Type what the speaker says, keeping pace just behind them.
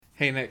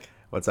Hey, Nick,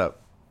 What's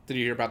up? did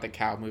you hear about the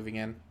cow moving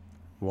in?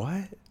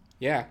 What?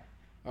 Yeah.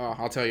 Oh,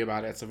 I'll tell you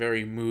about it. It's a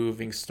very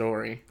moving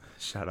story.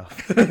 Shut up.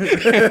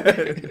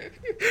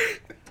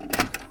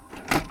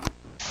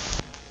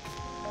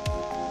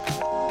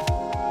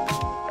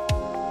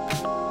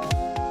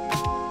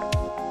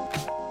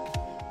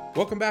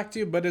 Welcome back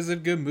to But Is It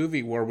a Good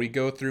Movie, where we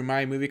go through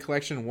my movie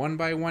collection one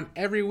by one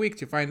every week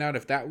to find out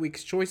if that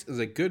week's choice is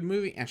a good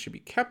movie and should be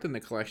kept in the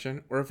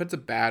collection, or if it's a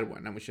bad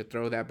one and we should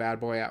throw that bad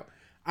boy out.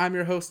 I'm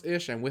your host,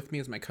 Ish, and with me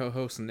is my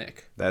co-host,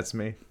 Nick. That's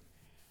me.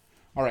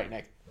 All right,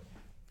 Nick.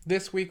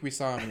 This week we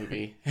saw a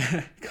movie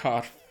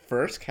called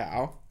First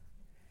Cow.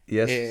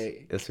 Yes,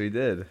 It yes, we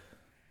did.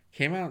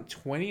 came out in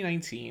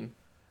 2019.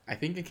 I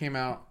think it came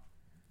out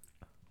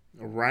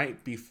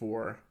right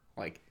before,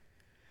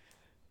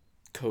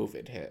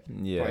 COVID hit.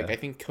 Yeah. I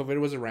think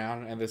COVID was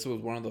around, and this was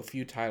one of the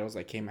few titles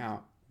that came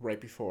out right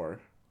before.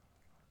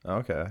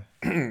 Okay.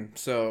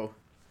 So,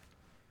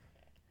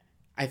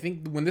 I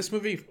think when this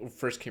movie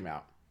first came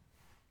out,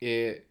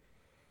 it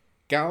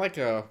got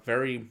a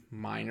very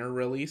minor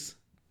release.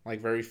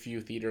 Very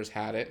few theaters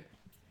had it.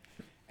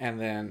 And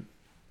then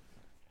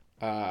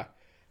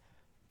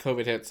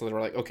COVID hit, so they were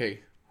like,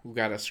 okay, we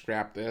gotta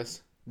scrap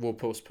this. We'll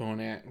postpone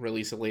it,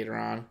 release it later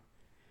on.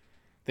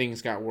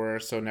 Things got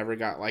worse, so never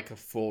got a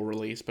full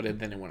release, but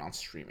then it went on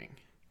streaming.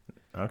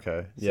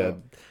 Okay. Yeah.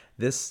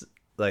 This,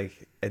 I'd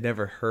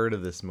never heard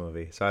of this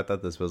movie, so I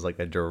thought this was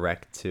a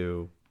direct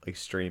to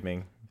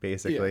streaming,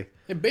 basically. Yeah,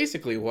 it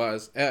basically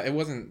was. It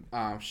wasn't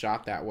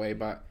shot that way,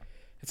 but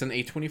it's an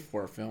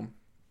A24 film.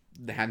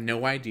 I had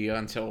no idea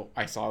until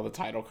I saw the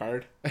title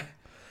card.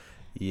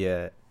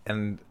 Yeah,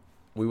 and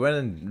we went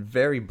in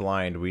very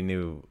blind. We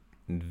knew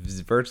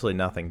virtually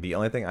nothing. The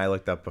only thing I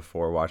looked up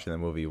before watching the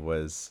movie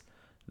was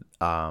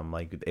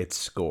its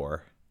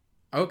score.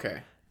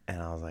 Okay.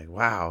 And I was like,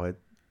 wow, it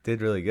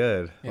did really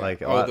good. Yeah.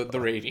 The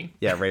rating.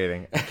 Yeah,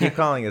 rating. I keep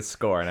calling it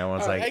score, and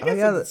everyone's I like, guess oh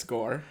yeah, it's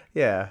score.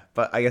 Yeah,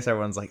 but I guess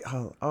everyone's like,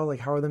 how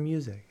are the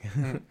music?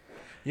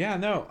 Yeah,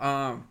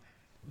 no.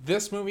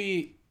 This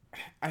movie,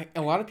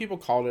 a lot of people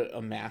called it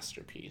a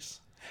masterpiece.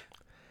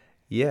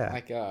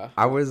 Yeah.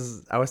 I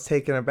was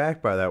taken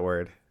aback by that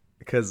word,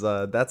 because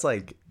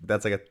that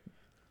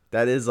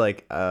is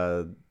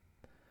a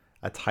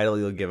title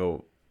you'll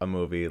give a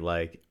movie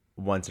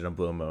once in a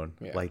blue moon.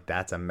 Yeah.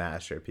 That's a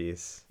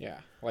masterpiece. Yeah,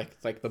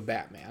 like the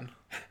Batman.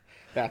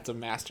 That's a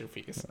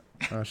masterpiece.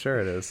 Oh, sure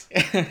it is.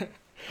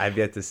 I've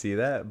yet to see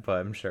that, but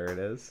I'm sure it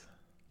is.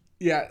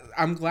 Yeah,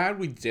 I'm glad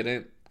we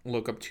didn't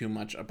look up too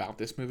much about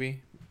this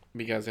movie,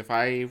 because if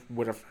I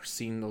would have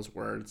seen those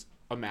words,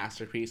 a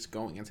masterpiece,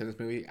 going into this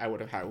movie, I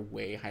would have had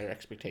way higher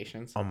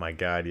expectations. Oh my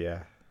god,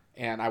 yeah.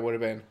 And I would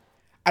have been,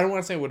 I don't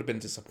want to say I would have been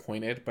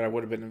disappointed, but I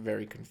would have been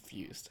very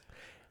confused.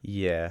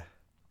 Yeah.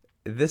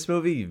 This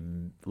movie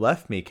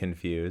left me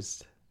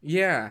confused.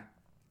 Yeah.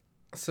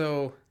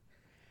 So,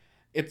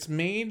 it's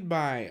made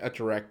by a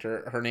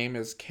director. Her name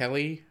is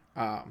Kelly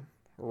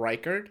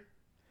Reichardt.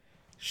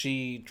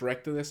 She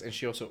directed this, and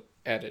she also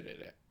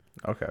edited it.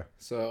 Okay.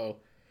 So,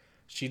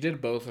 she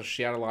did both, so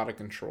she had a lot of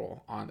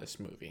control on this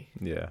movie.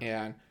 Yeah.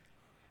 And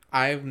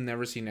I've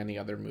never seen any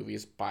other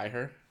movies by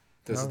her.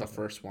 This is the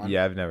first one.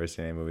 Yeah, I've never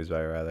seen any movies by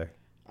her either.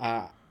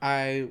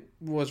 I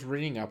was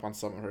reading up on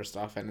some of her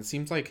stuff, and it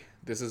seems like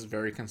this is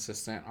very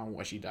consistent on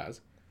what she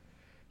does.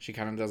 She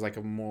kind of does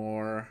a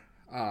more,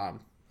 a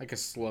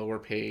slower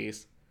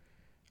pace,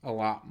 a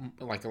lot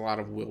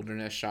of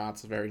wilderness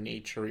shots, very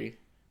naturey.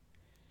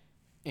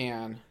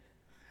 And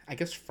I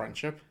guess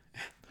friendship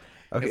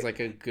is a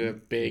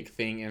good big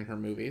thing in her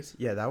movies.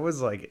 Yeah, that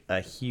was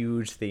a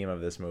huge theme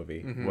of this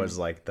movie. Mm-hmm. Was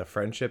the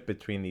friendship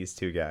between these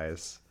two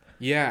guys.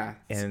 Yeah.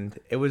 And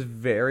it was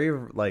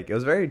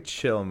very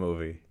chill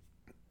movie.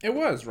 It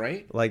was,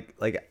 right?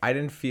 I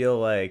didn't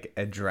feel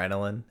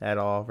adrenaline at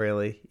all,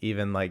 really.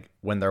 Even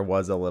when there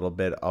was a little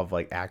bit of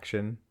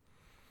action.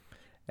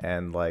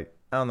 And I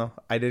don't know,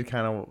 I did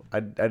kind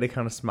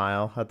of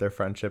smile at their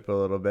friendship a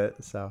little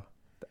bit. So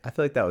I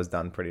feel that was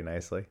done pretty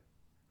nicely.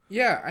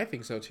 Yeah, I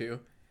think so too.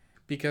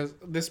 Because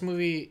this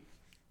movie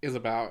is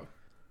about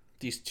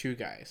these two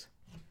guys,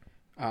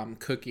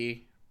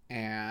 Cookie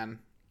and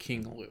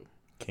King Lou.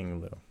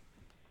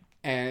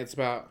 And it's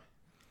about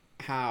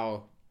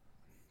how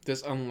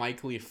this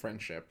unlikely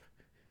friendship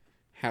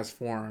has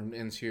formed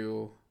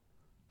into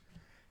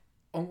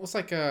almost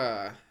like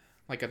an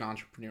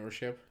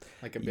entrepreneurship,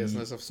 like a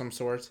business of some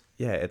sort.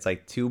 Yeah, it's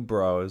two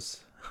bros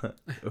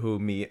who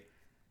meet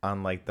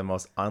on the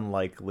most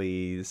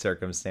unlikely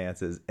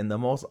circumstances in the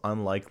most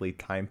unlikely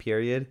time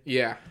period.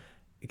 Yeah.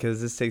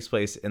 Because this takes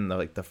place in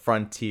the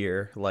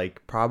frontier,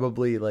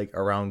 probably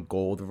around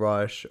Gold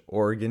Rush,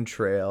 Oregon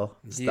Trail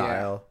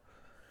style. Yeah.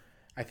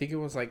 I think it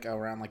was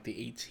around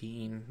the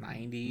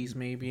 1890s,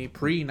 maybe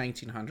pre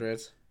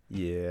 1900s.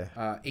 Yeah.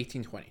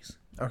 1820s.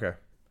 Okay.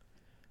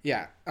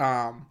 Yeah.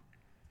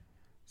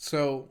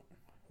 So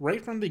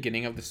right from the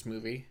beginning of this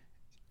movie,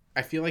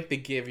 I feel they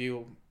give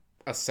you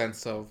a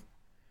sense of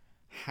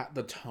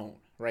the tone,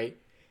 right?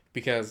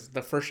 Because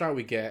the first shot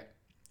we get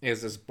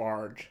is this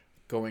barge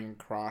going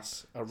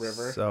across a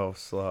river. So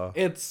slow.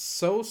 It's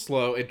so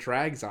slow. It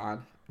drags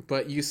on,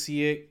 but you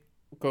see it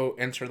go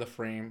enter the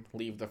frame,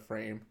 leave the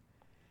frame,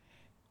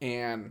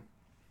 and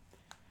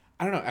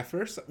I don't know. At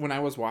first, when I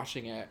was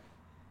watching it,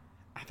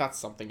 I thought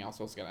something else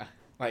was gonna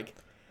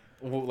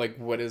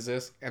what is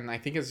this? And I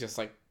think it's just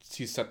like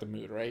to set the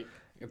mood, right?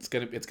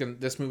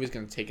 This movie's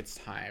gonna take its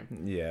time.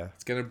 Yeah.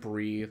 It's gonna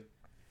breathe,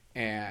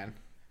 and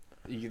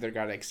you either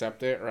gotta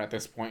accept it or at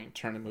this point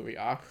turn the movie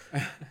off.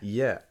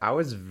 Yeah, I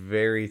was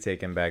very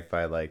taken back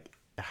by like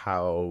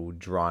how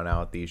drawn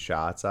out these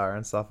shots are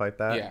and stuff like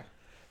that. Yeah.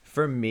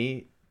 For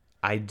me,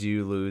 I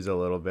do lose a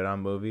little bit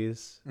on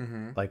movies.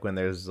 Mm-hmm. Like when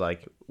there's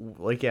like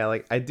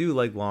I do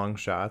like long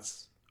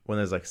shots when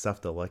there's like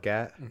stuff to look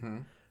at. Mm-hmm.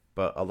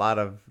 But a lot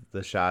of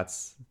the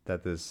shots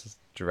that this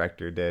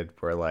director did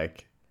were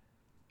like,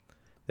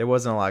 there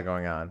wasn't a lot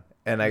going on.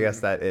 And I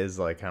guess that is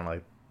like kind of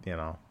like, you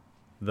know,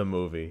 the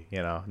movie,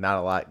 you know, not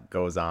a lot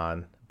goes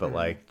on, but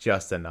like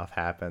just enough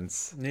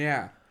happens.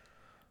 Yeah.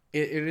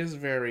 It is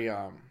very,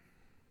 I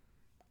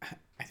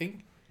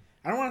think,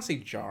 I don't want to say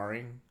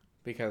jarring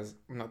because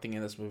nothing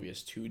in this movie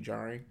is too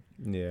jarring.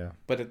 Yeah.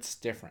 But it's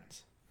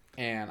different.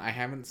 And I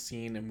haven't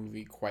seen a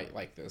movie quite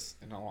like this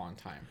in a long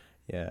time.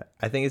 Yeah,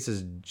 I think it's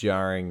just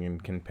jarring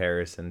in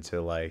comparison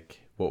to like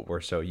what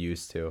we're so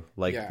used to.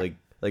 Like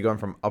going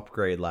from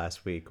Upgrade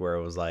last week where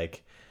it was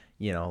like,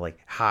 you know, like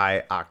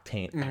high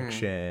octane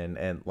action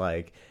and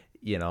like,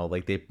 you know,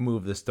 like they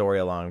moved the story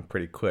along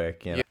pretty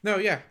quick. You know? No,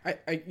 yeah,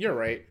 I you're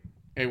right.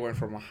 It went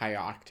from a high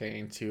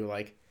octane to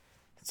like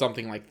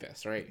something like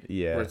this, right?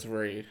 Yeah, where it's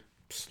very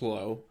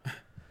slow.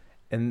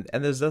 And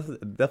there's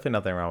definitely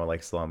nothing wrong with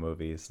like slow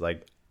movies.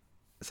 Like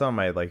some of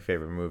my like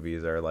favorite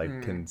movies are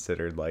like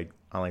considered like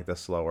on like the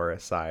slower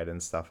side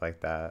and stuff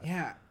like that.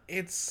 Yeah,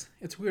 it's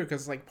weird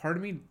because like part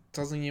of me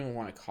doesn't even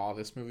want to call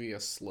this movie a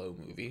slow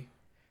movie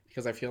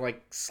because I feel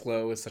like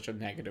slow is such a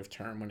negative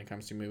term when it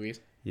comes to movies.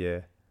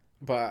 Yeah,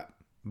 but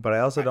I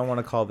also don't want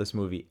to call this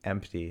movie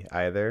empty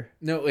either.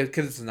 No,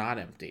 because it's not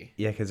empty.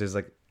 Yeah, because there's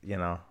like, you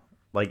know,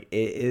 like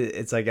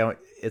it's like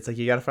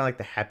you gotta find like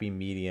the happy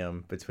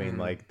medium between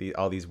like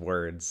all these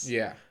words.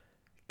 Yeah.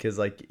 Because,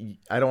 like,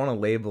 I don't want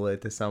to label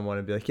it to someone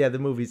and be like, yeah, the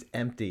movie's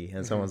empty.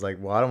 And someone's like,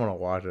 well, I don't want to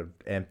watch an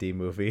empty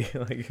movie.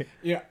 Like,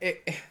 yeah,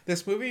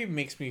 this movie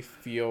makes me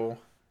feel,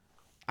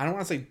 I don't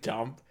want to say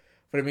dumb,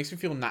 but it makes me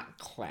feel not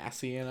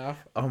classy enough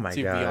to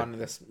be on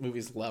this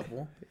movie's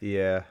level.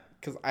 Yeah.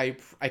 Because I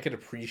could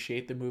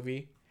appreciate the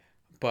movie,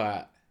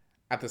 but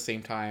at the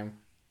same time,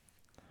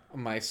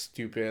 my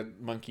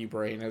stupid monkey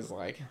brain is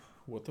like,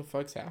 what the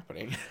fuck's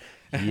happening?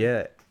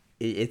 Yeah.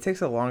 It takes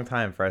a long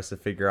time for us to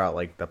figure out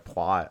like the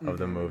plot of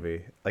the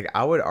movie. Like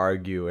I would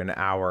argue an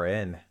hour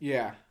in.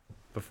 Yeah.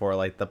 Before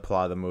like the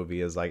plot of the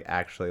movie is like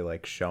actually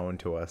like shown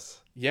to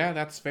us. Yeah,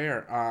 that's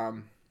fair. I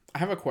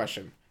have a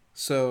question.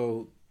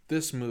 So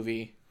this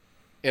movie,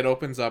 it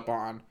opens up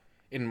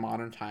in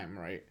modern time,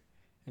 right?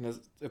 And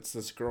it's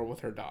this girl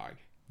with her dog.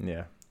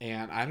 Yeah.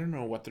 And I don't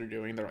know what they're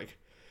doing. They're like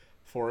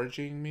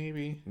foraging,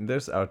 maybe. They're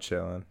just out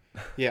chilling.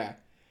 Yeah,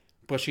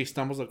 but she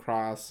stumbles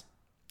across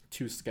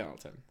two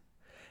skeletons.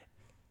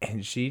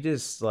 And she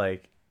just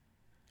like,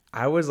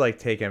 I was like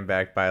taken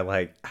back by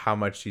like how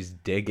much she's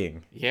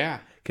digging. Yeah.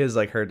 Because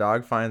like her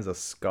dog finds a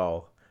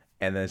skull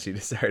and then she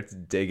just starts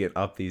digging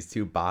up these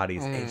two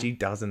bodies and she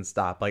doesn't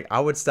stop. Like I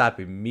would stop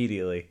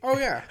immediately. Oh,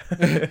 yeah.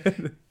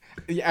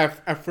 Yeah.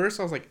 At first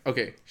I was like,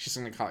 okay, she's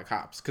going to call the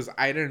cops because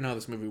I didn't know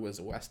this movie was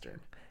a Western.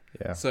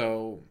 Yeah.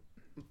 So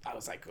I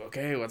was like,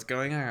 okay, what's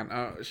going on?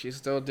 Oh, she's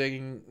still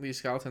digging these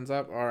skeletons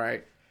up? All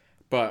right.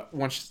 But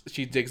once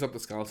she digs up the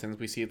skeletons,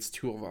 we see it's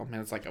two of them,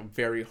 and it's like a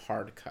very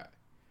hard cut.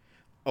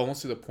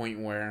 Almost to the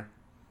point where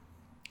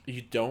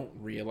you don't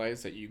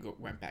realize that you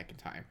went back in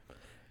time.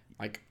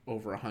 Like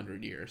over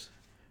 100 years.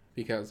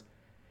 Because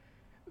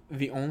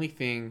the only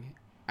thing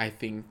I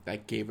think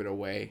that gave it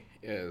away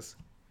is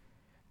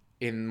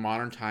in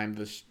modern time,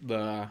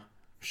 the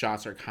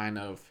shots are kind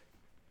of,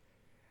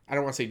 I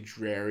don't want to say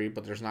dreary,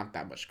 but there's not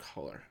that much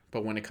color.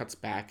 But when it cuts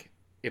back,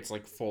 it's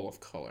like full of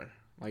color.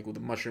 Like the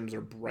mushrooms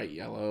are bright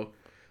yellow.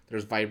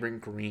 There's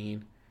vibrant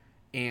green.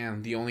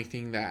 And the only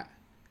thing that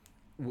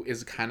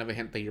is kind of a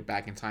hint that you're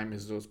back in time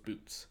is those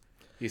boots.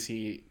 You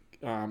see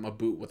a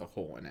boot with a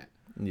hole in it.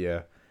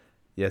 Yeah.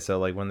 Yeah, so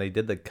like when they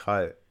did the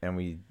cut and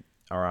we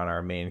are on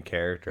our main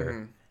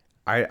character,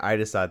 I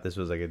just thought this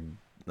was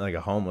like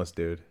a homeless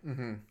dude.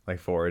 Like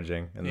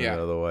foraging in the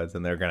middle of the woods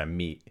and they're going to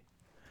meet.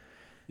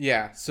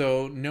 Yeah,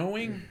 so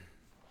knowing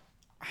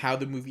how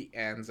the movie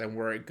ends and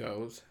where it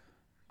goes,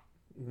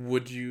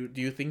 do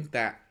you think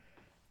that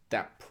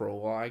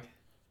prologue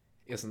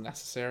is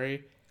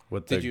necessary?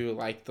 Did you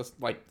like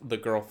the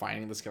girl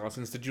finding the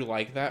skeletons? Did you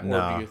like that?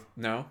 No.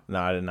 No? No,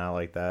 I did not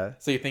like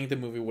that. So you think the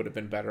movie would have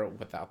been better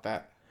without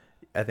that?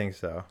 I think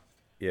so.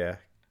 Yeah.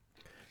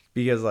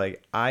 Because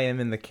like I am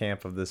in the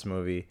camp of this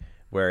movie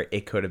where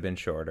it could have been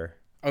shorter.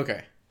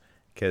 Okay.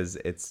 Because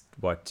it's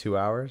 2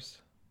 hours?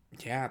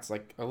 Yeah, it's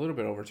like a little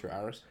bit over 2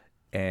 hours.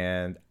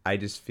 And I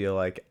just feel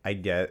like I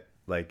get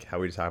like how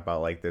we just talk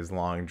about like there's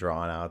long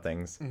drawn out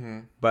things. Mm-hmm.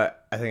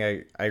 But I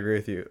think I agree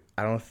with you.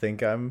 I don't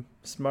think I'm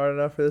smart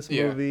enough for this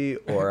movie,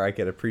 or I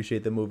could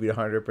appreciate the movie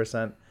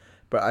 100%.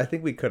 But I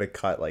think we could have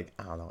cut like,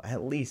 I don't know,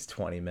 at least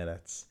 20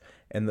 minutes.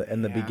 In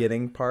the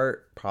beginning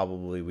part,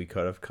 probably we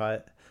could have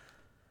cut.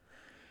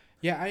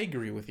 Yeah, I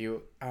agree with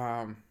you.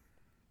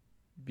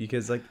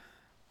 Because like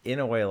in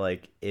a way,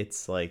 like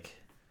it's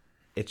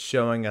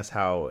showing us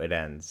how it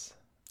ends,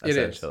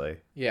 essentially.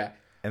 Yeah.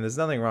 And there's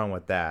nothing wrong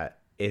with that.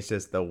 It's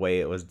just the way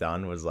it was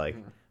done was like,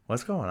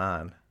 what's going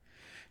on?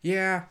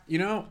 Yeah,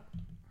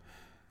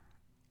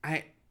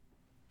 I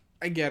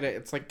get it.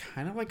 It's like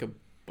kind of like a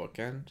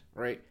bookend,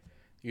 right?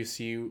 You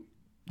see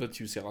the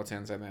two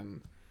skeletons, and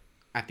then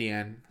at the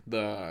end,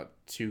 the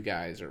two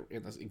guys are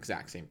in the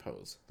exact same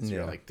pose. So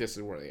you're like, this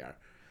is where they are.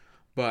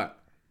 But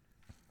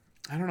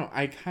I don't know.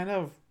 I kind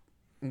of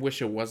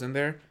wish it wasn't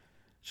there,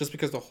 just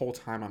because the whole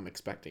time I'm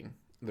expecting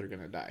they're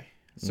gonna die.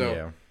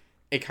 So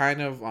it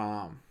kind of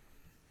I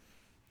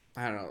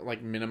don't know,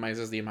 like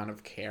minimizes the amount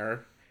of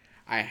care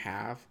I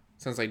have,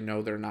 since I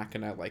know they're not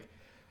gonna like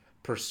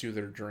pursue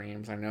their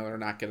dreams. I know they're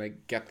not gonna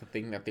get the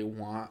thing that they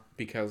want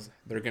because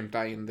they're gonna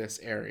die in this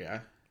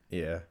area.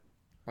 Yeah.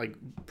 Like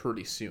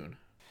pretty soon.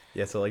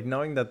 Yeah, so like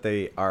knowing that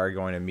they are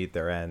going to meet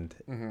their end,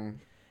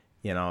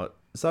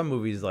 some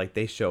movies like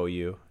they show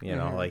you,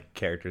 like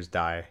characters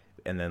die,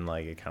 and then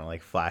like it kind of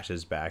like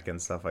flashes back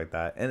and stuff like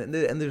that, and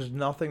there's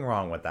nothing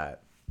wrong with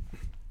that.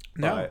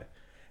 No. But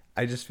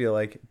I just feel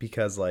like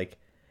because like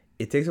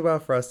it takes a while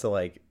for us to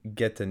like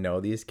get to know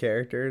these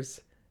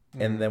characters,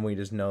 and then we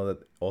just know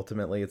that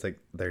ultimately it's like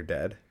they're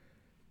dead.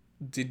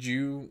 Did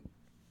you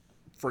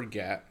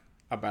forget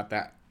about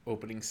that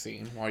opening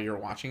scene while you're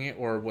watching it,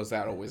 or was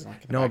that always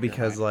like no?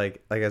 Because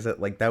like I said,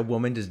 like that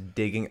woman just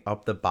digging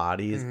up the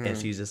bodies, and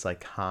she's just like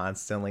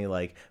constantly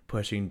like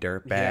pushing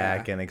dirt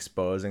back and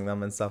exposing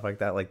them and stuff like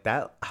that. Like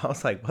that, I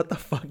was like, what the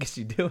fuck is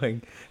she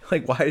doing?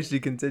 Like, why is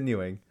she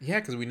continuing? Yeah,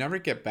 because we never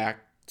get back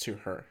to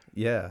her.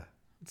 Yeah.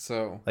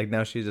 So like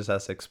now she just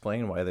has to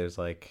explain why there's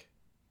like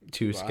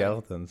two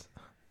skeletons.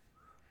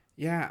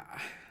 Yeah.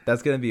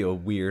 That's going to be a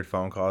weird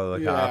phone call to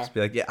the cops.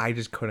 Be like, yeah, I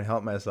just couldn't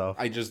help myself.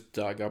 I just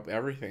dug up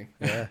everything.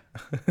 Yeah.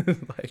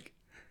 like,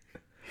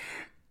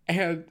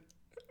 and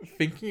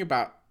thinking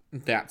about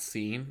that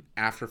scene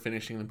after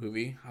finishing the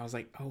movie, I was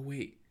like, oh,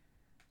 wait.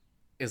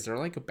 Is there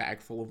like a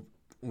bag full of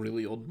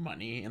really old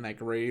money in that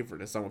grave, or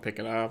did someone pick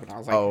it up? And I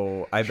was like,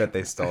 oh, I bet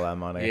they stole that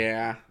money.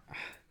 Yeah.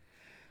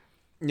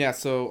 Yeah,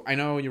 so I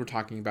know you were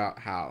talking about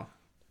how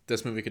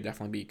this movie could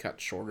definitely be cut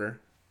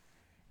shorter.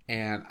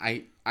 And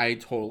I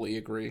totally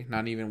agree.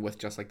 Not even with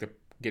just like the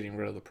getting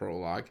rid of the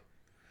prologue,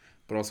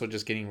 but also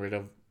just getting rid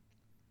of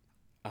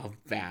a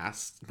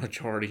vast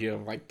majority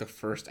of like the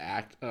first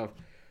act of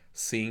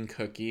seeing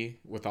Cookie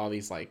with all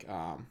these like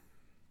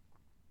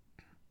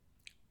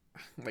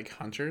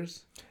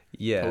hunters,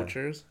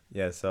 poachers.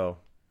 Yeah, so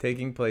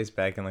taking place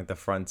back in like the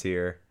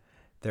frontier,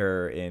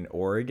 they're in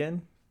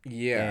Oregon.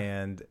 Yeah.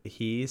 And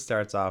he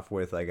starts off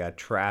with like a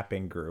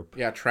trapping group.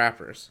 Yeah,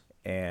 trappers.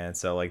 And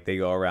so like they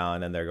go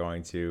around and they're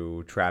going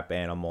to trap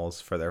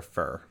animals for their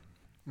fur.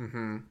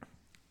 Mm-hmm.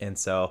 And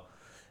so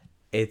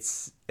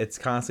it's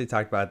constantly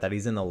talked about that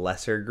he's in a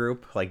lesser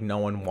group. Like no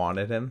one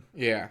wanted him.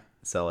 Yeah.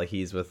 So like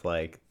he's with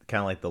like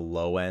kind of like the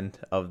low end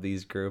of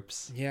these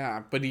groups.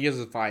 Yeah, but he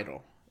is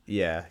vital.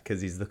 Yeah,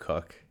 because he's the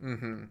cook.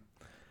 Mm-hmm.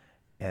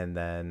 And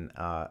then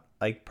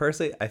like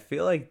personally, I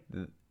feel like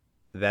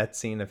that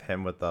scene of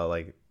him with the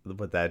like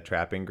with that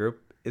trapping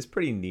group is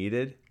pretty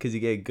needed because you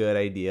get a good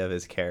idea of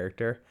his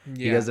character.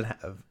 Yeah. He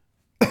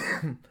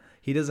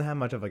doesn't have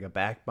much of like a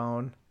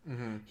backbone.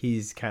 Mm-hmm.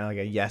 He's kind of like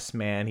a yes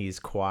man. He's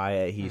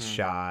quiet. He's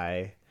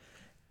shy,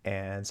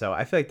 and so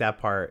I feel like that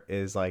part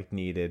is like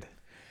needed.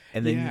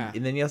 And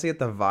then you also get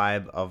the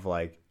vibe of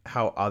like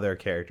how other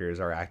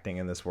characters are acting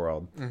in this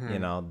world.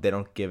 Mm-hmm. They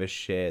don't give a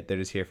shit. They're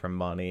just here for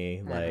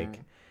money. Like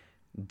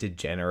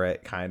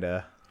degenerate kind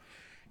of.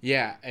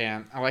 Yeah,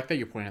 and I like that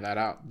you pointed that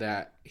out,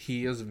 that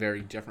he is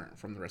very different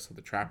from the rest of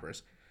the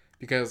trappers.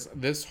 Because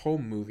this whole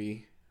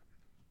movie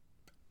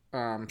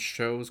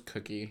shows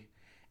Cookie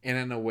and,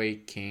 in a way,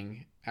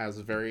 King as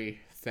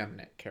very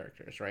feminine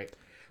characters, right?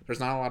 There's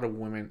not a lot of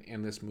women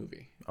in this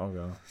movie. Oh,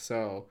 God.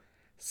 So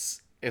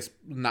it's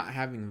not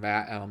having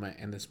that element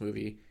in this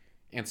movie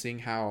and seeing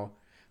how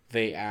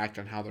they act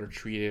and how they're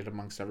treated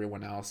amongst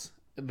everyone else.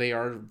 They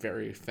are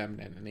very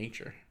feminine in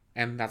nature.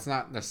 And that's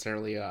not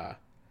necessarily a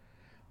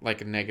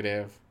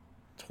negative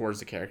towards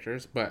the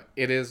characters, but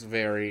it is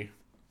very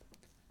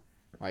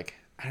like,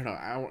 I don't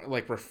know,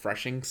 like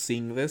refreshing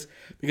seeing this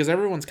because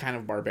everyone's kind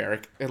of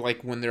barbaric. And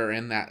like when they're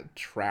in that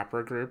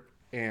trapper group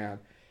and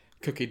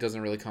Cookie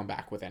doesn't really come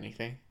back with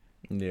anything.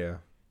 Yeah.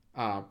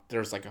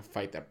 There's like a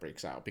fight that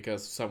breaks out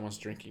because someone's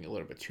drinking a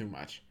little bit too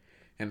much,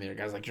 and the other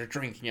guy's like, "You're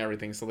drinking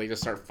everything," so they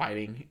just start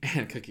fighting,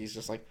 and Cookie's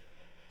just like,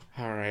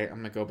 "All right, I'm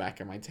gonna go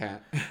back in my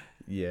tent."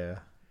 Yeah.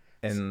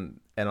 And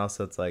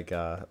also it's like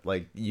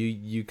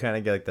you kind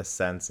of get like the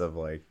sense of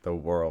like the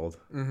world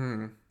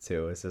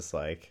too. It's just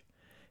like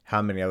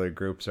how many other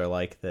groups are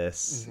like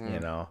this,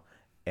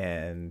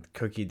 And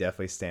Cookie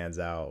definitely stands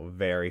out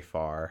very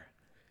far.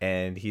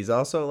 And he's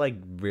also like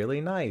really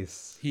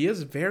nice. He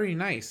is very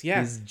nice. Yeah.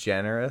 He's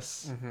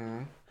generous.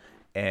 Mm-hmm.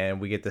 And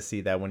we get to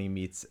see that when he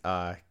meets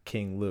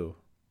King Lu.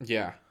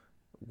 Yeah.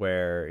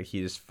 Where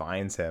he just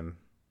finds him.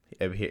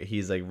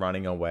 He's like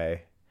running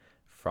away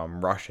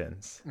from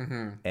Russians.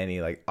 Mm-hmm. And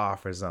he like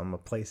offers him a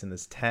place in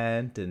his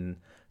tent and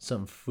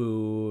some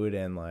food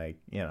and like,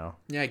 you know.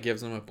 Yeah,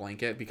 gives him a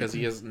blanket because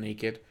he is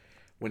naked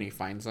when he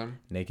finds him.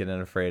 Naked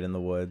and afraid in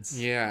the woods.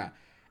 Yeah.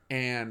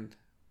 And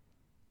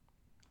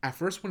at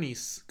first when he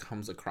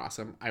comes across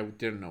him, I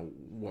didn't know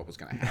what was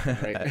going to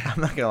happen, right? I'm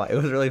not going to lie. It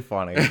was really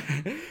funny.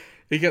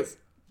 Because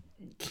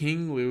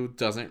King Lu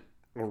doesn't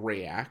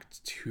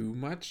react too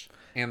much,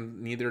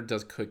 and neither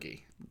does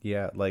Cookie.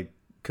 Yeah, like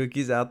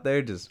Cookie's out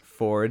there just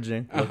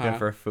foraging, looking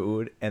for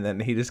food, and then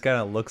he just kind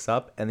of looks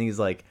up, and he's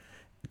like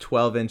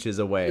 12 inches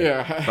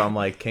away from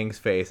like King's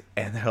face,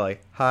 and they're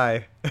like,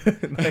 hi.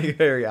 Like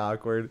very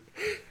awkward.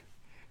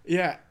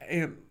 Yeah,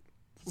 and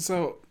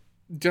so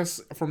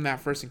just from that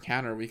first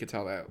encounter, we could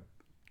tell that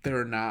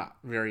they're not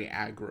very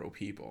aggro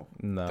people.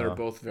 No. They're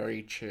both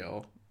very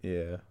chill.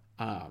 Yeah.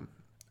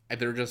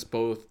 They're just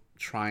both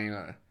trying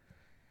to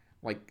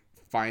like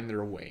find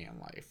their way in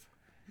life.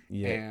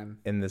 Yeah. And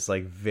in this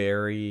like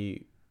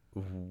very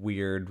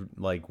weird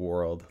like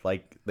world.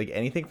 Like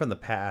anything from the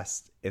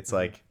past, it's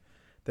like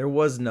there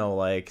was no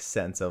like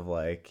sense of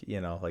like, you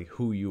know, like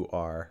who you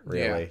are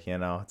really, you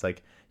know. It's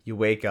like you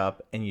wake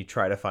up and you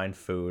try to find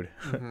food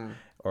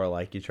or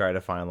like you try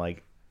to find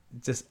like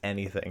just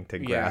anything to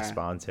grasp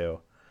onto.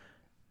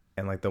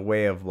 And like the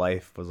way of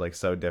life was like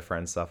so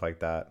different and stuff like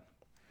that.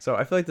 So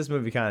I feel like this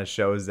movie kind of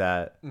shows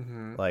that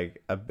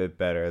like a bit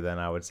better than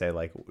I would say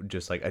like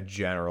just like a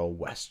general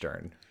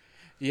Western.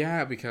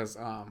 Yeah, because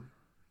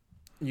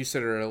you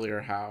said earlier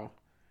how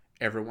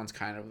everyone's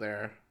kind of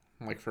there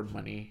like for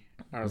money.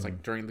 Or it was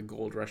like during the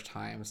gold rush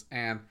times,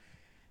 and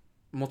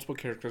multiple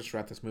characters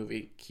throughout this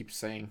movie keep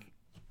saying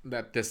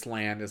that this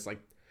land is like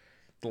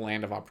the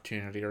land of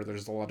opportunity, or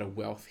there's a lot of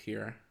wealth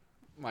here,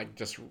 like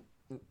just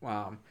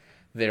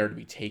there to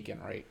be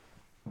taken, right?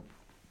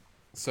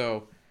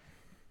 So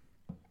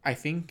I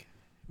think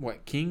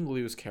what King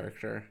Lu's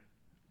character,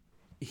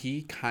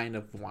 he kind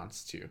of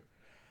wants to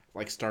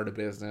like start a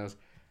business,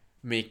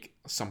 make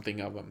something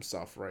of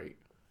himself, right?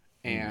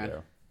 And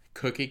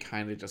Cookie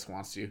kind of just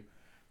wants to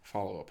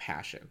follow a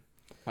passion.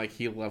 Like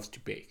he loves to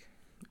bake.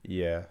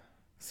 Yeah.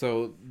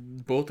 So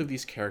both of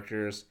these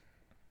characters,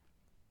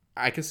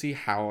 I can see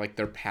how like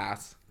their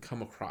paths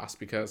come across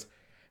because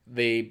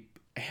they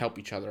help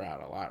each other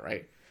out a lot,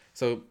 right?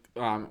 So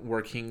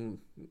where King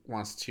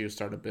wants to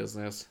start a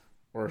business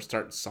or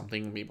start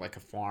something, maybe like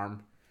a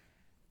farm,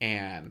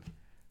 and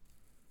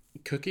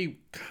Cookie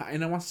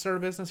kind of wants to start a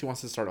business. He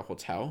wants to start a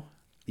hotel.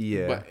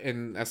 Yeah. But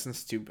in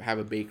essence, to have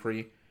a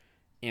bakery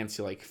and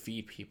to like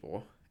feed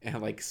people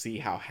and like see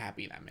how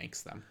happy that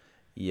makes them.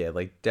 Yeah,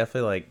 like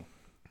definitely like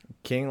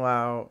King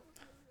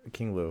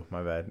Lu,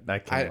 my bad.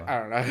 Not King Lu. I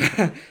don't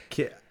know.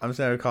 I'm just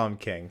going to call him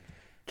King.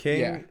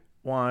 King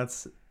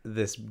wants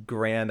this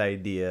grand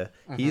idea.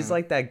 He's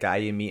like that guy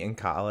you meet in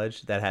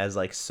college that has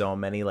like so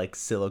many like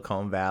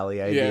Silicon Valley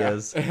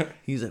ideas.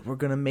 He's like, we're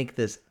going to make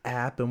this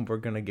app and we're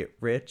going to get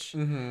rich.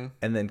 And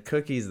then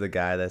Cookie's the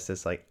guy that's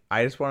just like,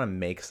 I just want to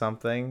make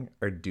something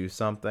or do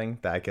something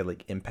that I could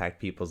like impact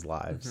people's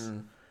lives.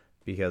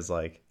 Because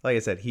like I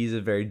said, he's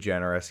a very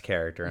generous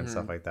character and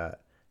stuff like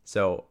that.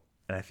 So,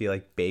 and I feel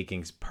like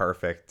baking's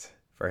perfect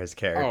for his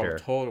character.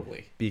 Oh,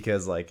 totally.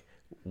 Because like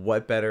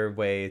what better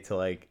way to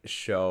like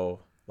show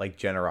like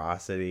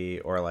generosity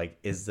or like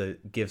is to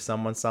give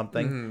someone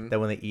something that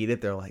when they eat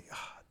it, they're like,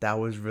 oh, that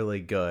was really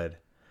good.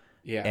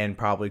 Yeah. And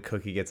probably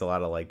Cookie gets a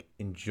lot of like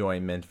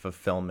enjoyment,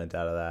 fulfillment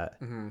out of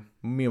that.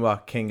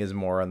 Meanwhile, King is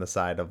more on the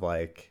side of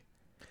like,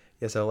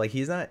 so like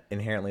he's not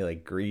inherently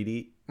like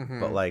greedy,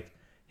 but like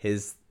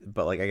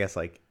I guess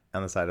like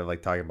on the side of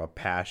like talking about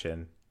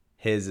passion,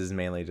 his is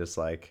mainly just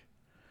like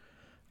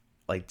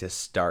to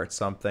start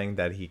something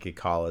that he could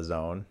call his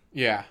own.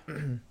 Yeah.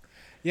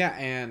 Yeah,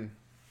 and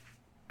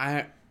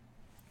I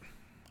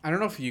don't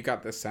know if you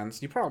got this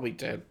sense. You probably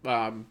did.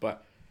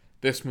 But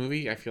this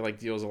movie, I feel like,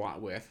 deals a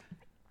lot with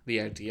the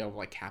idea of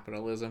like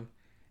capitalism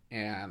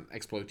and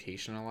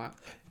exploitation a lot.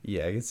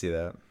 Yeah, I can see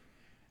that.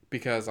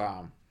 Because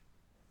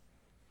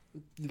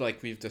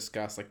like we've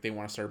discussed, like they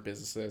want to start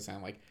businesses,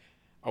 and like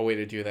a way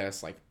to do that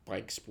is like by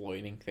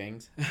exploiting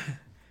things.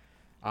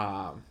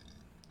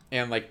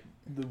 And like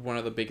one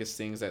of the biggest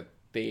things that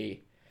they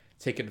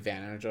take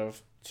advantage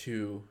of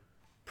to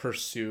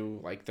pursue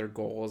like their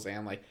goals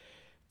and like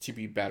to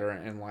be better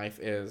in life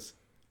is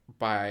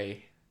by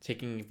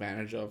taking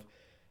advantage of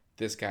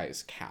this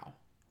guy's cow,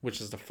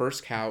 which is the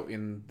first cow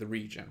in the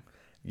region.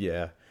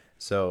 Yeah.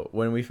 So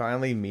when we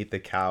finally meet the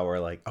cow, we're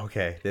like,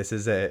 okay, this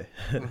is it.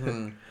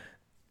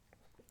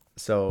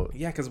 So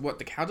yeah, because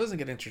the cow doesn't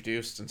get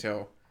introduced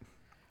until,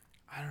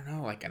 I don't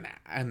know, like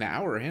an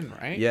hour in,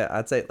 right? Yeah,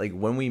 I'd say like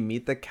when we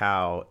meet the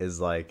cow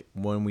is like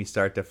when we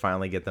start to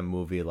finally get the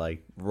movie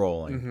like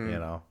rolling, you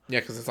know? Yeah,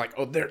 because it's like,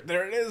 oh, there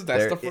it is.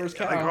 That's the first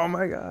cow. Like, oh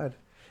my God.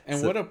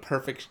 And what a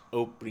perfect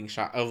opening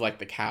shot of like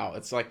the cow.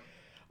 It's like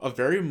a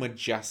very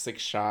majestic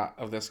shot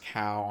of this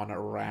cow on a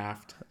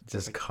raft.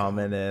 Just like,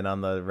 coming in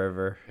on the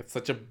river. It's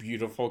such a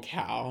beautiful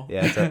cow.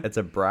 Yeah, it's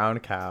a brown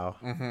cow.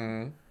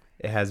 Mm-hmm.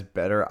 It has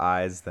better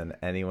eyes than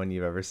anyone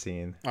you've ever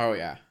seen. Oh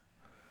yeah.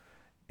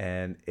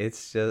 And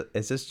it's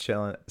just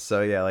chilling.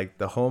 So yeah, like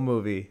the whole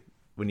movie,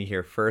 when you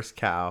hear first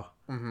cow,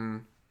 mm-hmm.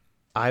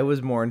 I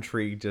was more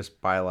intrigued just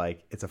by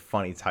like it's a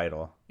funny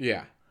title.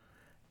 Yeah.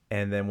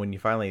 And then when you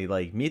finally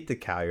like meet the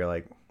cow, you're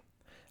like,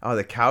 oh,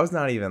 the cow's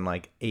not even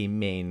like a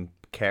main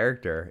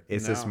character.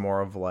 It's just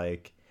more of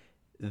like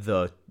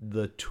the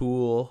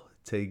tool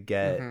to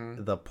get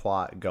the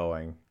plot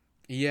going.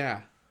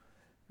 Yeah.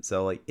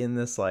 So like in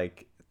this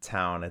like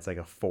town, it's like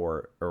a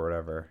fort or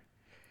whatever.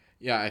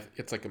 Yeah,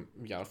 it's like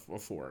a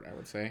fort, I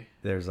would say.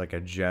 There's like a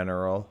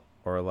general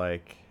or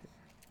like...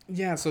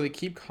 Yeah, so they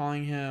keep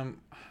calling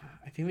him...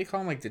 I think they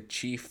call him like the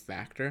chief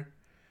factor,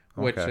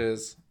 which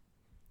is...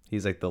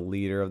 He's like the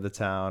leader of the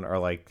town or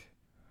like...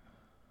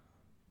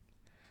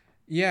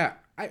 Yeah,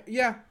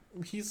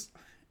 he's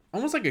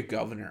almost like a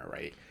governor,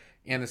 right?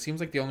 And it seems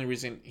like the only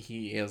reason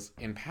he is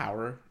in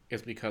power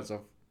is because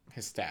of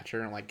his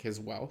stature and like his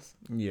wealth.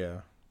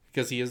 Yeah.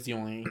 Because he is the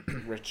only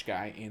rich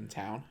guy in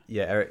town.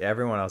 Yeah,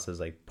 everyone else is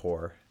like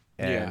poor,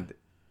 and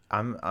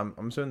I'm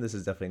assuming this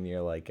is definitely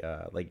near like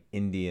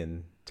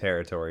Indian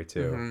territory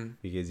too,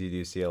 because you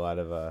do see a lot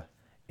of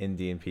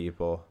Indian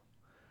people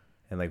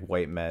and like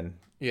white men,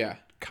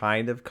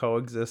 kind of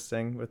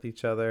coexisting with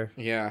each other.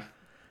 Yeah,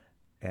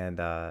 and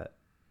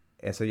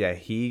so yeah,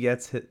 he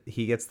gets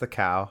the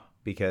cow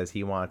because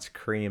he wants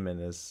cream in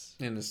his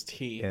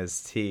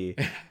tea.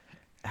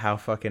 How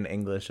fucking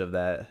English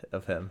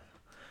of him.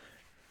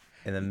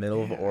 In the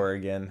middle of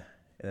Oregon,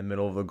 in the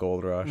middle of the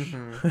gold rush.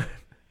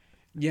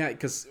 Yeah,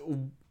 because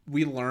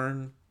we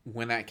learn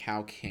when that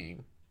cow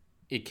came,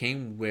 it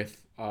came with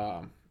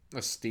a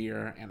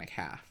steer and a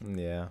calf.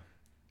 Yeah.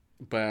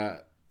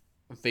 But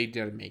they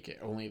didn't make it.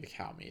 Only the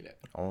cow made it.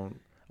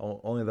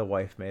 Only the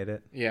wife made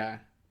it. Yeah.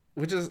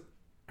 Which is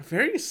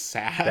very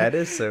sad. That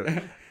is so...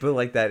 But,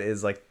 like, that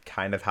is, like,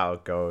 kind of how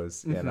it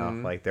goes, you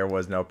know? Like, there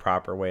was no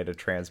proper way to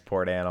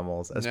transport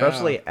animals,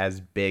 especially as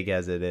big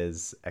as it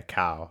is a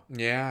cow.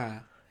 Yeah.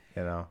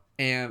 You know?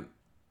 And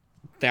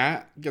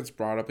that gets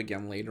brought up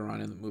again later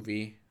on in the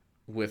movie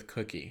with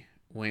Cookie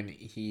when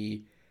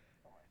he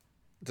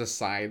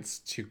decides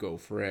to go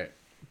for it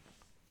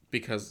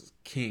because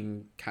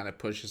King kind of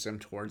pushes him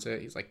towards it.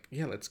 He's like,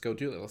 yeah, let's go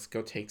do it. Let's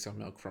go take some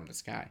milk from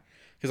this guy.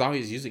 Because all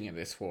he's using it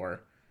is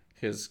for...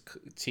 his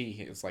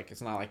tea. It's like,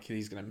 it's not like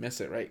he's gonna miss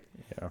it, right?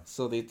 Yeah.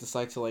 So they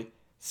decide to like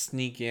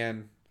sneak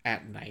in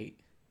at night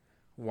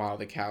while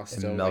the cow's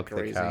still like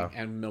grazing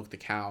and milk the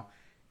cow.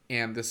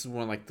 And this is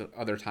one of like the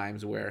other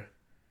times where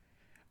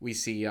we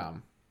see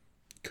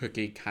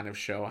Cookie kind of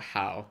show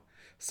how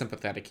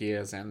sympathetic he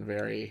is and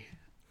very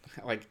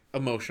like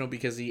emotional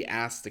because he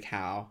asked the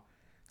cow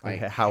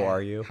like, how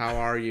are you? How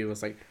are you?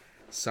 It's like,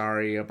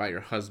 sorry about your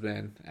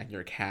husband and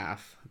your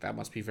calf. That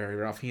must be very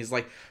rough. And he's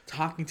like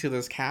talking to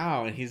this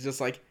cow and he's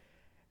just like,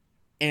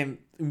 and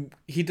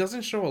he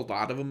doesn't show a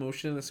lot of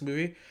emotion in this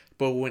movie,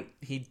 but when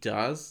he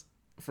does,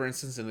 for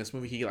instance, in this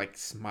movie, he like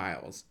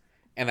smiles,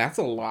 and that's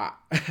a lot.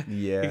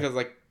 Yeah. Because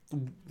like,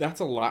 that's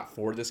a lot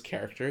for this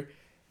character.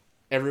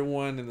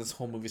 Everyone in this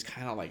whole movie is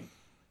kind of like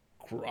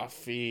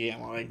gruffy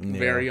and like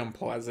very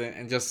unpleasant,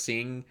 and just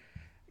seeing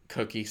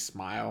Cookie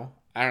smile,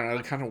 I don't know,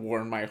 it kind of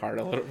warmed my heart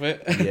a little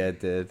bit. Yeah, it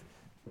did.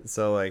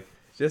 So, like,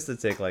 just to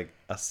take, like,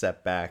 a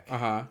step back.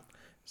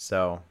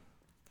 So,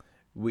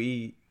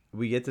 we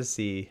get to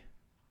see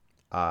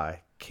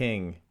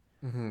King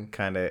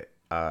kind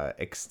of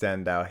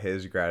extend out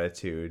his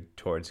gratitude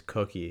towards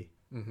Cookie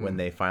when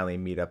they finally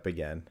meet up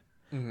again.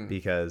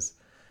 Because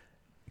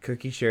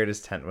Cookie shared his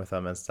tent with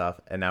him and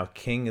stuff, and now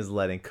King is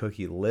letting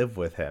Cookie live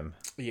with him.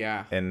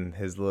 Yeah. In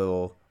his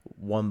little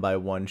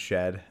 1x1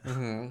 shed.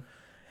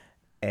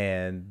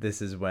 And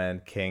this is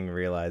when King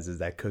realizes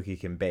that Cookie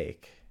can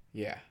bake.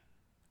 Yeah.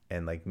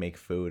 And like make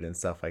food and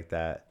stuff like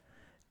that.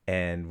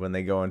 And when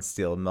they go and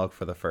steal milk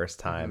for the first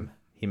time,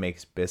 he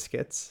makes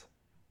biscuits.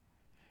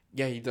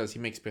 Yeah, he does. He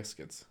makes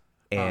biscuits.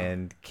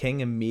 And King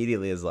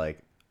immediately is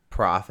like,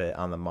 profit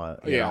on the month.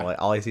 You know, like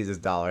all he sees is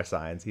dollar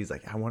signs. He's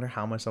like, I wonder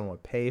how much someone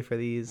would pay for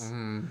these.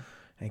 And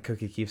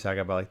Cookie keeps talking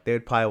about like, they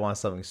would probably want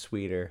something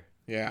sweeter.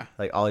 Yeah.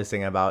 Like all he's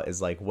thinking about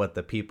is like what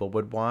the people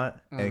would want.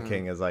 And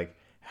King is like,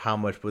 how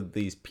much would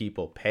these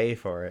people pay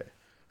for it?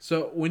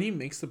 So when he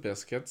makes the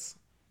biscuits,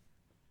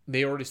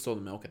 they already stole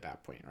the milk at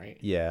that point, right?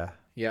 Yeah.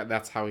 Yeah,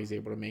 that's how he's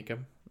able to make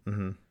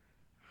them.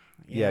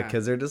 Yeah,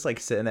 because they're just like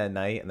sitting at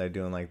night and they're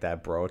doing like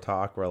that bro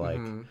talk where like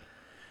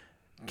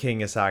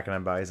King is talking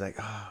about, he's like,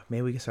 oh,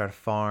 maybe we can start a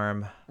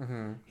farm.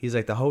 He's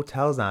like, the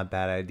hotel's not a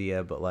bad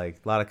idea, but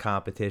like a lot of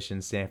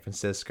competition, San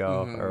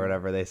Francisco or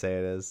whatever they say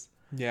it is.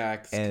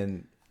 Yeah.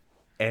 And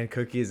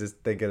Cookie's just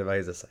thinking about,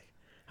 he's just like,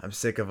 I'm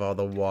sick of all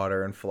the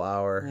water and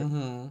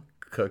flour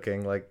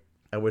cooking. Like,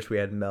 I wish we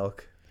had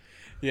milk.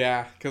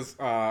 Yeah, because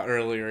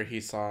earlier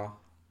he saw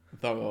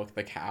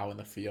the cow in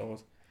the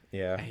field.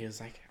 Yeah. And he was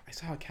like, I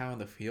saw a cow in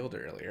the field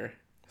earlier.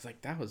 I was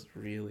like, that was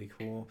really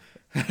cool.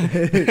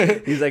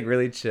 He's like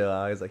really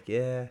chill. He's like,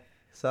 yeah,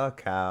 saw a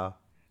cow.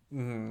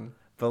 Mm-hmm.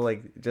 But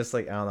like, just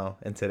like, I don't know,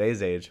 in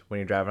today's age, when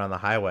you're driving on the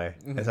highway,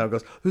 and someone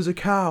goes, there's a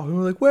cow. And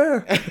we're like,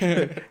 where?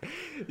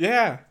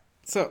 Yeah.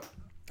 So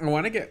I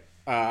want to get,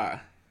 I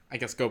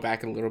guess, go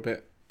back a little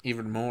bit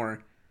even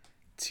more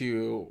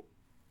to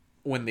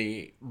when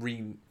they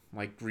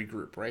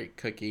regroup, right?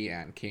 Cookie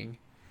and King.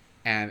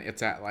 And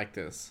it's at like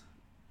this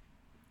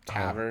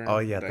tavern. Oh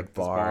yeah, like,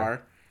 the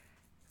bar.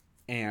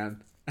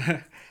 And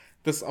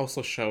this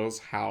also shows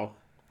how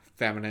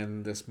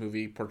feminine this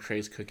movie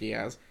portrays Cookie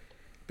as.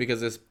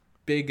 Because this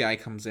big guy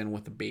comes in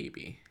with a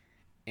baby.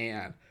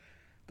 And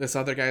this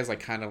other guy is like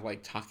kind of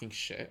like talking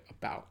shit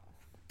about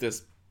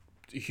this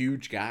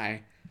huge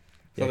guy.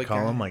 So yeah,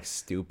 call him like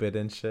stupid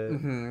and shit.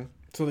 Mm-hmm.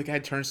 So the guy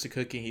turns to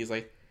Cookie and he's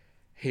like,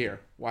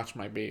 here, watch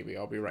my baby.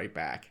 I'll be right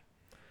back.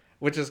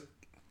 Which is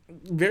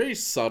very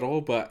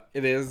subtle, but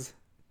it is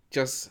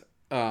just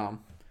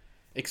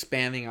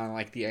expanding on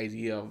like the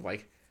idea of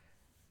like,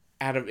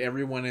 out of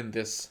everyone in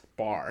this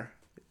bar,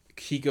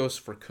 he goes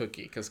for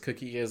Cookie because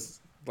Cookie is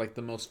like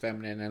the most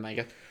feminine and I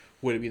guess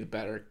would be the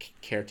better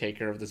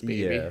caretaker of this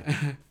baby.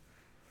 Yeah.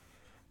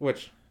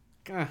 Which,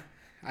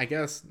 I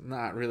guess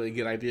not really a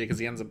good idea because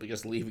he ends up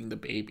just leaving the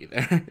baby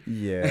there.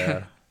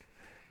 Yeah.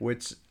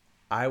 Which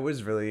I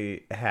was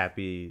really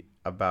happy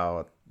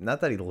about.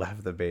 Not that he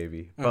left the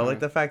baby, but like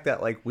the fact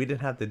that like we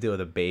didn't have to deal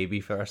with a baby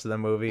for the rest of the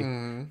movie.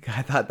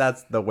 I thought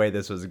that's the way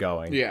this was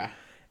going. Yeah.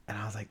 And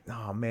I was like,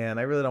 oh man,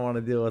 I really don't want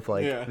to deal with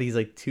like these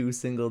like two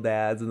single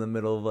dads in the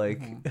middle of like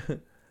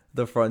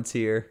the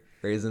frontier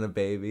raising a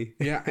baby.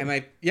 Yeah, and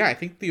I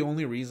think the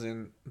only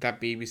reason that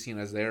baby scene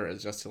is there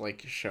is just to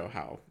like show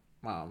how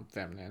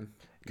feminine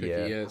Cookie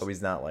is. How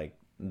he's not like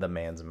the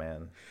man's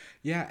man.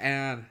 Yeah,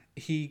 and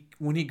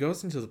when he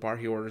goes into the bar,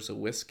 he orders a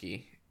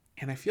whiskey,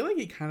 and I feel like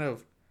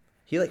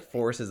he like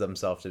forces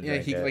himself to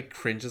drink it. Yeah, he like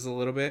cringes a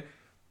little bit,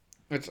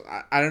 which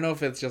I don't know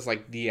if it's just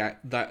like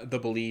the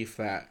belief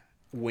that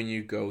when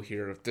you go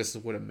here, if this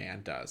is what a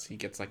man does, he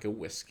gets like a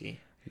whiskey.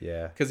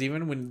 Yeah. Because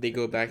even when they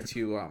go back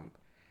to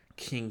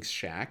King's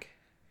shack,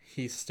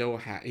 he still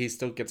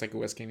gets like a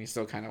whiskey, and he's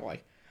still kind of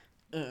like,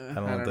 I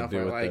don't know if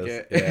I like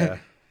it. Yeah.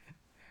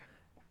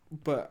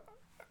 But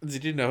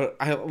did you know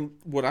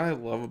what I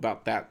love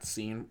about that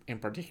scene in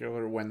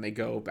particular when they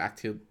go back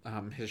to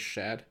his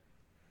shed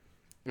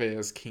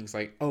is King's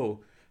like, oh,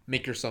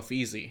 make yourself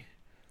easy.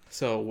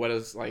 So what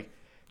does like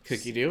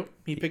Cookie do?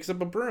 He picks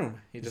up a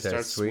broom. He just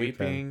starts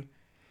sweeping.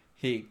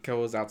 He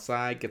goes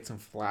outside, gets some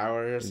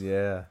flowers.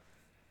 Yeah.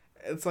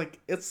 It's like,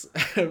 it's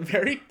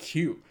very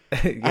cute.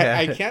 Yeah.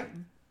 I can't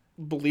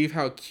believe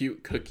how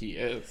cute Cookie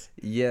is.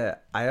 Yeah.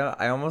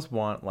 I almost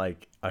want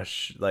like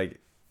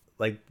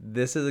like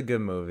this is a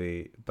good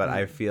movie, but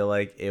I feel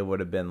like it would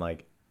have been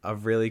like a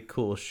really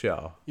cool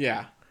show.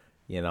 Yeah.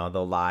 You know,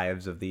 the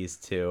lives of these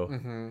two.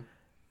 Mm-hmm.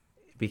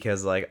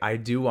 Because like I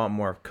do want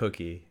more of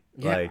Cookie.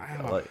 Yeah,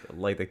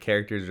 like the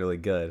character is really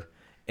good.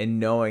 And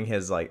knowing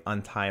his like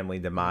untimely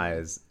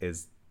demise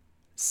is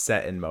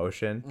set in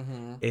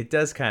motion, it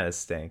does kind of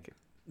stink.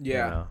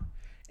 Yeah. You know?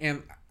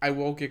 And I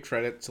will give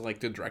credit to like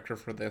the director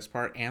for this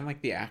part and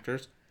like the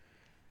actors.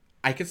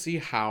 I could see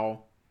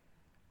how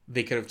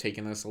they could have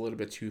taken this a little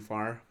bit too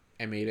far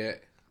and made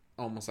it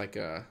almost like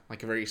a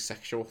very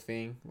sexual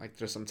thing. Like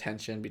there's some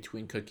tension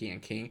between Cookie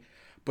and King,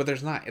 but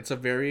there's not.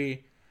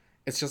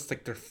 It's just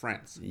like they're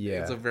friends.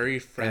 Yeah. It's a very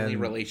friendly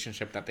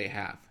relationship that they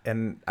have.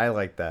 And I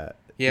like that.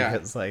 Yeah.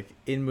 Because like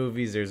in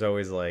movies there's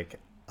always like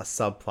a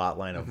subplot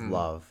line of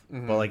love.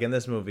 But like in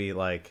this movie,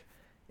 like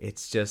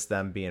it's just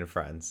them being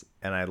friends.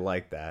 And I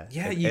like that.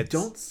 Yeah, you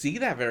don't see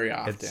that very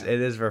often.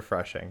 It is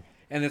refreshing.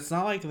 And it's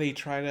not like they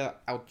try to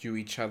outdo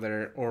each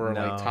other or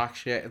like talk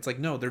shit. It's like,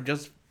 no, they're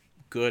just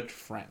good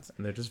friends.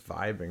 And they're just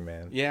vibing,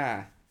 man.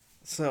 Yeah.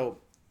 So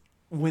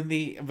when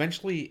they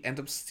eventually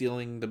end up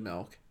stealing the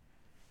milk,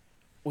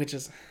 which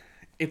is,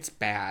 it's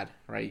bad,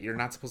 right? You're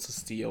not supposed to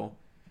steal,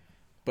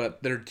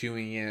 but they're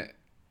doing it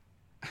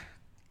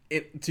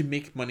to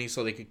make money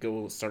so they could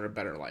go start a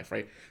better life,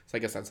 right? So I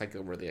guess that's like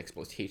where the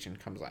exploitation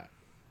comes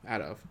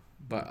out of.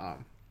 But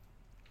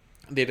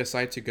they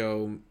decide to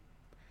go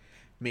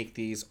make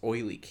these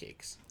oily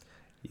cakes.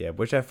 Yeah,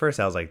 which at first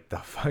I was like, the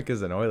fuck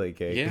is an oily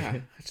cake? Yeah,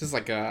 it's just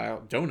like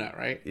a donut,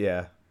 right?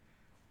 Yeah.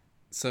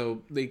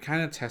 So they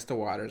kind of test the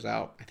waters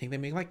out. I think they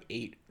make like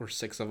 8 or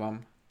 6 of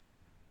them.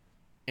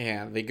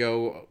 And they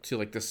go to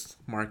like this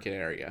market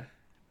area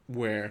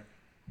where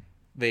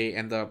they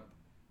end up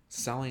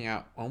selling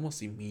out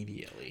almost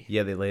immediately.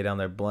 Yeah, they lay down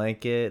their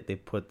blanket, they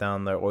put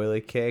down their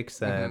oily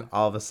cakes, and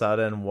all of a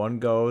sudden 1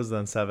 goes,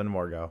 then 7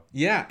 more go.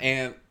 Yeah,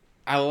 and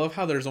I love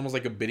how there's almost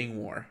like a bidding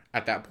war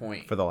at that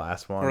point. For the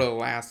last one. For the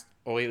last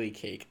oily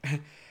cake.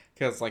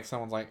 Because like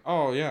someone's like,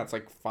 oh yeah, it's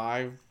like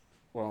 5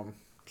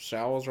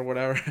 shells or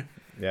whatever.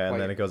 Yeah, and like,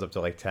 then it goes up to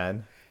like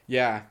 10.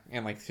 Yeah,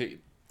 and like...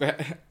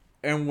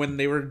 And when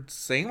they were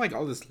saying like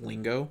all this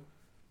lingo,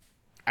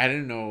 I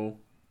didn't know.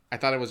 I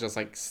thought it was just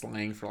like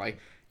slang for like,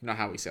 you know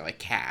how we say like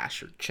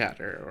cash or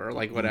cheddar or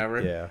like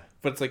whatever. Yeah.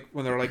 But it's like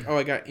when they're like, oh,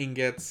 I got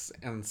ingots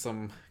and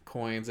some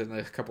coins and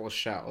a couple of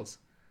shells.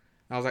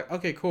 And I was like,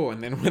 okay, cool.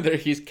 And then when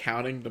he's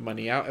counting the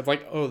money out, it's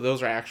like, oh,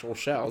 those are actual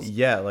shells.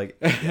 Yeah, like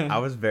I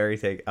was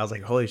I was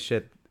like, holy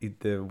shit,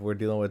 we're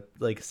dealing with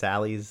like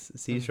Sally's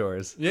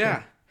seashores.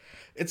 Yeah.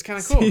 It's kind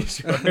of cool.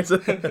 Seashores.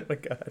 Oh my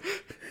god.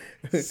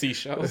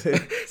 Seashells.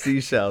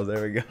 Seashells.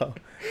 There we go.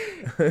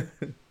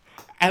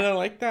 And I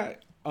like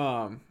that.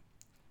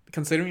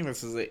 Considering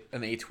this is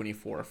an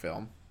A24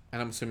 film,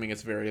 and I'm assuming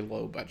it's very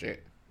low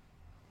budget,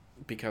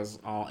 because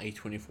all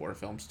A24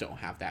 films don't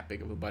have that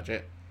big of a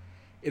budget.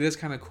 It is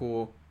kind of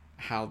cool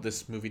how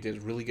this movie did a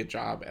really good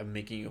job at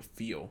making you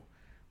feel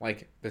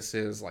like this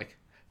is like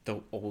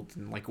the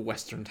olden like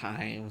Western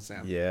times,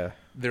 and yeah,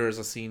 there is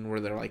a scene where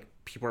they're like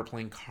people are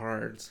playing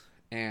cards,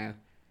 and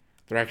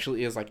there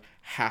actually is like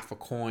half a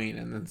coin,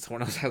 and then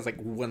someone else has like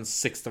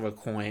 1/6 of a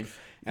coin,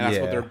 and that's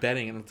what they're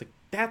betting, and it's like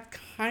that's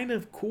kind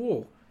of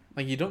cool.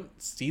 Like you don't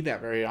see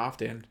that very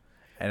often.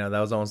 I know, that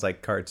was almost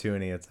like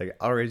cartoony. It's like,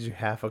 I'll raise you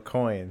half a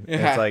coin.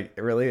 Yeah. It's like,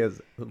 it really is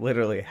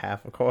literally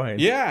half a coin.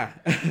 Yeah.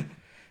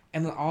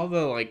 And then all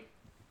the like,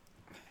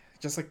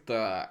 just like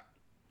the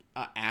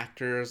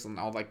actors and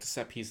all like the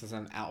set pieces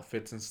and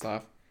outfits and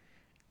stuff,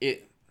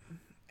 it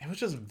was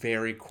just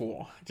very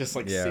cool. Just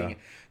like seeing it.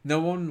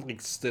 No one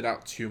like stood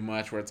out too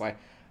much where it's like,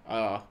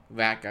 oh,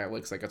 that guy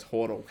looks like a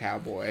total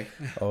cowboy.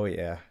 Oh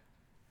yeah.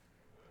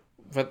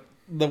 But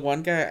the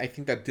one guy I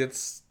think that did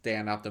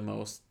stand out the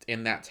most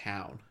in that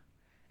town,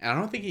 and I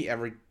don't think he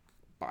ever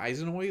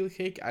buys an oil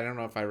cake. I don't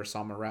know if I ever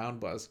saw him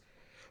around.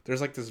 There's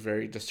like this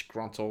very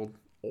disgruntled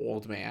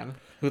old man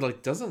who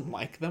like doesn't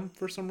like them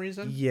for some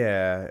reason.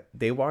 Yeah,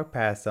 they walk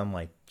past them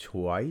like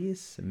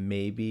twice,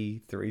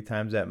 maybe 3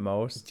 times at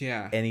most.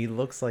 Yeah, and he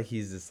looks like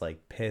he's just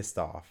like pissed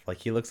off. Like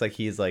he looks like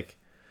he's like,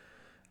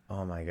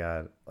 oh my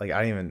god, like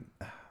I don't even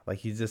like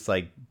he's just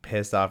like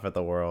pissed off at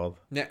the world.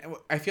 Yeah,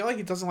 I feel like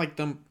he doesn't like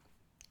them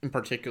in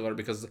particular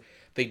because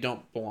they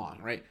don't belong,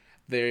 right?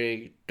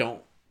 They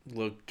don't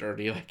look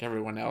dirty like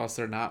everyone else.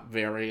 They're not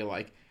very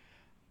like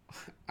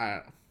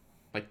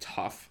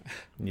tough.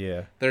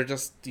 Yeah. They're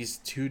just these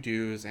two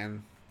dudes,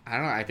 and I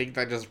don't know, I think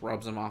that just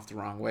rubs him off the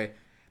wrong way,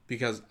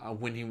 because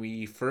when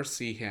we first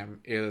see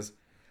him is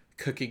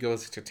Cookie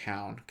goes to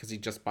town because he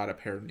just bought a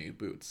pair of new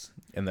boots.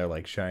 And they're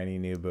like shiny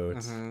new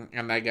boots. Mm-hmm.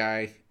 And that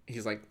guy,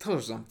 he's like,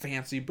 those are some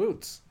fancy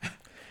boots.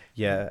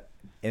 Yeah.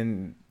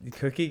 And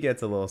Cookie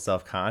gets a little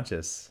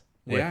self-conscious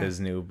with his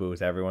new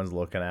boots. Everyone's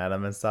looking at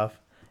him and stuff.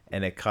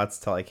 And it cuts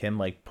to like him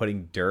like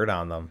putting dirt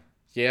on them.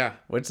 Yeah.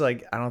 Which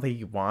like, I don't think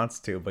he wants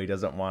to, but he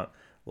doesn't want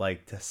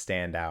like to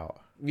stand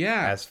out.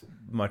 Yeah. As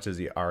much as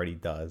he already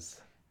does.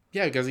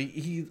 Yeah, because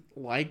he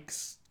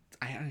likes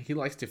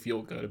to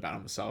feel good about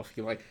himself.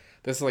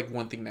 This is like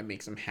one thing that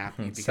makes him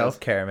happy. Because,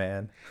 self-care,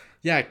 man.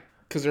 Yeah,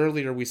 because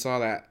earlier we saw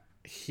that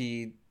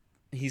he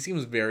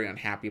seems very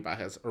unhappy about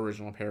his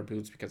original pair of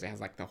boots because it has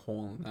like the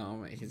hole in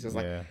them. He's just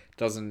like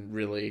doesn't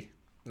really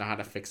know how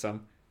to fix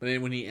them. But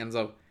then when he ends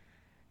up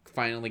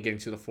finally getting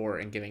to the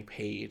fort and getting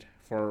paid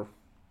for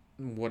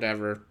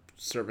whatever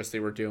service they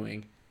were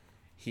doing,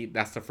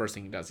 that's the first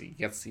thing he does. He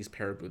gets these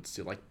pair of boots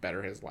to like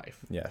better his life.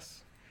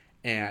 Yes.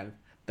 And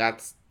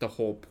that's the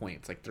whole point.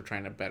 It's like they're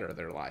trying to better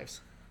their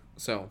lives.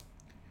 So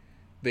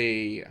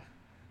they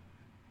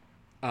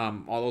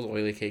all those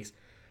oily cakes,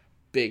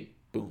 big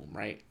boom,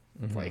 right?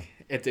 Mm-hmm. Like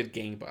it did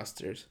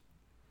gangbusters.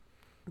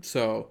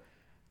 So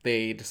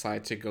they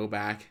decide to go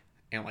back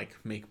and like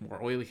make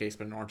more oily cakes,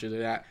 but in order to do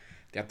that,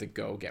 they have to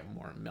go get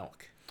more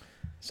milk.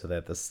 So they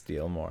have to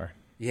steal more.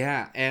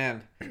 Yeah,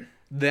 and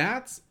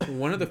that's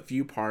one of the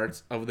few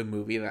parts of the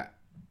movie that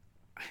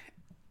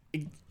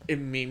it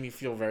made me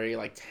feel very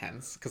like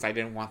tense because I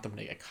didn't want them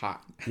to get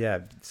caught. Yeah,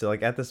 so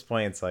like at this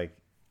point, it's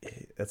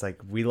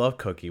like we love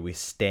Cookie, we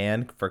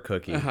stand for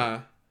Cookie.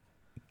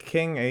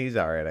 King, he's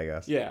alright, I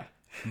guess. Yeah,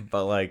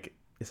 but like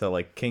so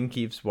like King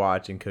keeps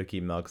watch and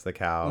Cookie milks the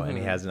cow, and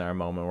he has our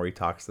moment where he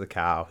talks to the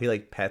cow. He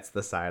like pets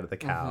the side of the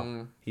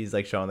cow. He's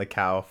like showing the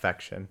cow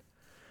affection,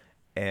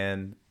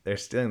 and they're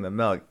stealing the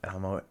milk,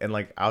 and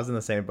like I was in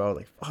the same boat,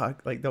 like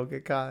fuck, like don't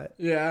get caught.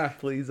 Yeah,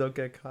 please don't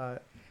get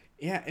caught.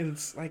 Yeah, and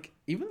it's like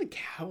even the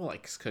cow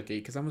likes Cookie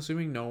because I'm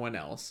assuming no one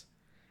else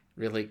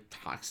really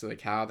talks to the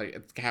cow.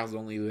 The cow's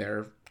only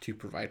there to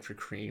provide for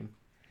cream.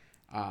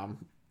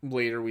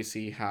 Later we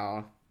see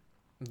how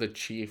the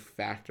chief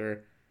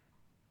factor,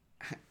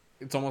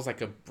 it's almost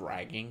like a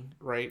bragging,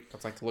 right?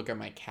 It's like, look at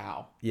my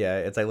cow. Yeah,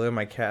 it's like, look at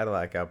my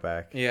Cadillac out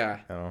back. Yeah.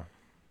 Oh.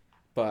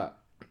 But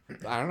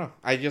I don't know.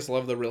 I just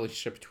love the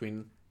relationship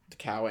between the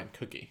cow and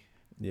Cookie.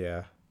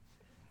 Yeah.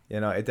 You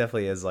know, it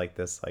definitely is like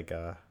this, like,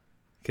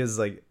 because,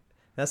 like,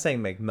 not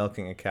saying, like,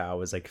 milking a cow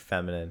is, like,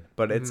 feminine,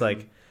 but it's,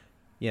 like,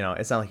 you know,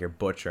 it's not like you're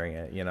butchering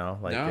it, you know?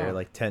 Like, you're,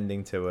 like,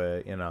 tending to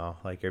it, you know?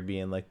 Like, you're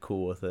being, like,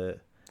 cool with it.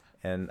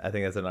 And I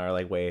think that's another,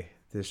 like, way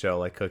to show,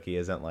 like, Cookie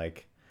isn't,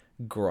 like,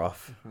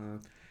 gruff.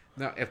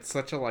 No, it's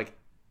such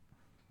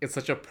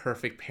a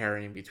perfect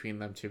pairing between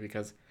them two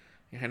because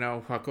You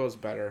know, what goes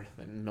better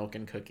than milk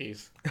and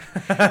cookies?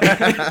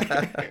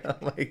 Oh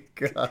my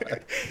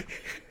god.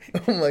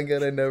 Oh my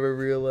god, I never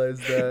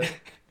realized that.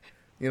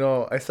 You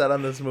know, I sat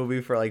on this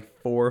movie for like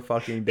 4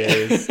 fucking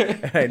days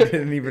and I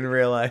didn't even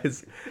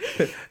realize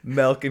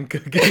milk and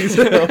cookies.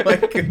 Oh my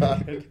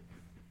god.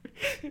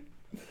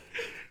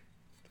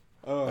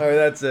 Oh,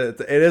 that's it.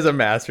 It is a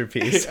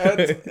masterpiece.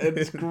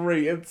 It's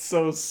great. It's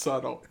so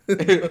subtle.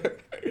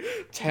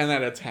 10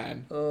 out of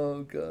 10.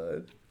 Oh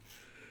god.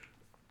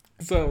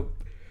 So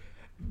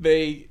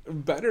they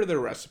better their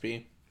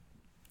recipe.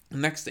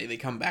 Next day they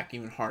come back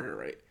even harder,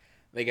 right?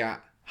 They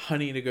got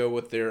honey to go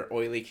with their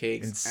oily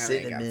cakes and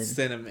cinnamon. They got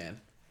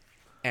cinnamon.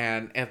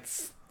 And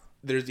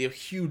there's a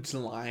huge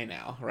line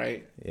now,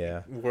 right?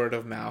 Yeah. Word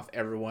of mouth,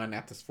 everyone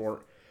at this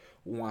fort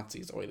wants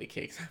these oily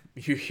cakes.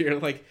 You hear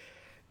like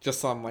just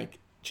some like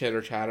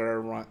chitter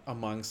chatter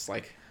amongst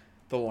like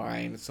the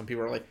line. Some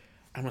people are like,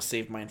 I'm gonna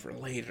save mine for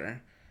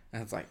later.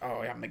 And it's like,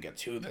 oh, yeah, I'm gonna get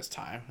 2 this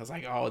time. I was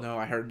like, oh no,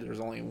 I heard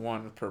there's only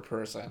 1 per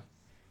person.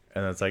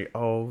 And it's like,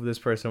 oh, this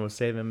person was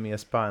saving me a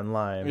spot in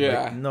line.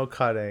 Yeah. Like, no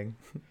cutting.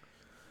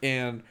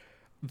 And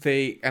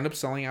they end up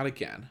selling out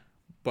again.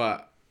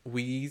 But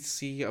we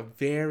see a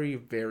very,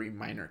 very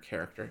minor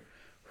character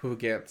who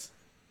gets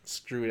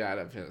screwed out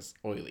of his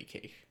oily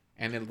cake.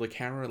 And then the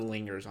camera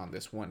lingers on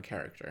this one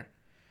character.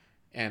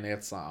 And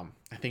it's, I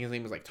think his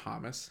name is like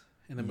Thomas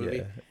in the movie.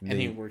 Yeah, and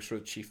he works for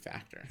the Chief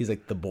Factor. He's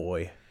like the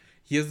boy.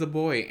 He is the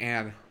boy,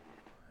 and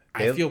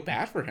I feel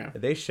bad for him.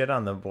 They shit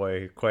on the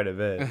boy quite a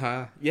bit.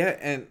 Yeah,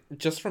 and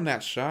just from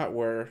that shot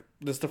where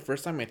this is the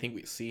first time I think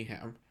we see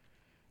him,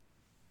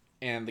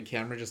 and the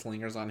camera just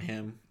lingers on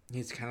him.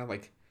 He's kind of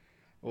like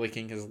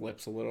licking his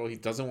lips a little. He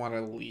doesn't want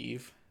to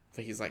leave,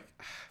 but he's like,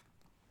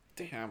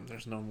 damn,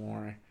 there's no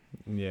more.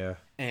 Yeah.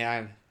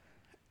 And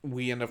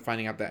we end up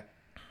finding out that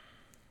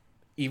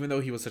even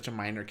though he was such a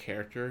minor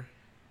character,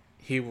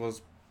 he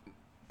was,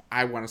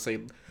 I want to say,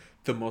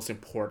 the most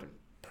important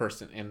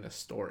person in this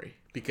story,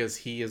 because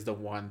he is the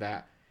one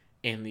that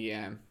in the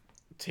end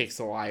takes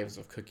the lives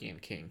of Cookie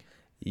and King.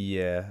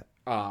 Yeah.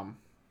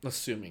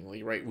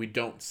 Assumingly, right? We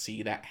don't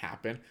see that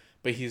happen,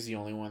 but he's the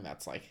only one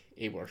that's like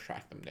able to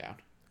track them down.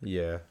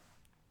 Yeah.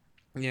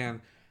 Yeah.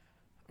 And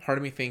part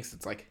of me thinks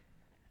it's like,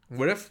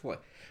 what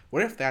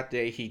if that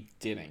day he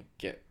didn't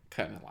get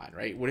cut in line,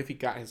 right? What if he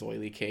got his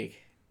oily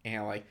cake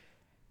and like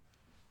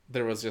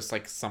there was just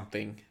like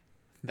something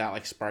that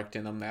like sparked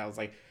in him that was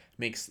like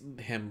makes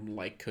him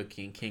like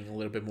Cookie and King a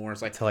little bit more.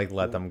 It's like to like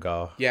let them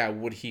go. Yeah,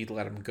 would he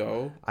let him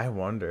go? I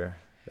wonder.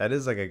 That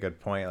is like a good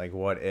point. Like,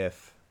 what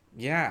if?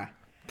 Yeah.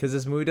 Because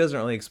this movie doesn't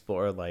really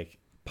explore like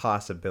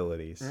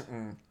possibilities.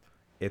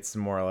 It's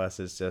more or less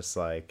it's just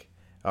like,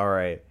 all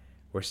right,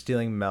 we're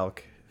stealing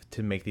milk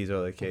to make these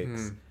oily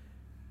cakes.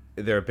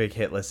 They're a big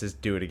hit. Let's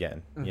just do it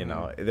again. You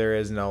know, there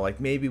is no like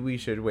maybe we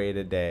should wait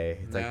a day.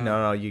 It's like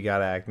no, you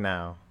gotta act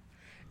now.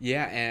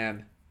 Yeah,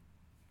 and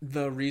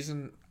the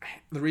reason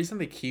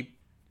they keep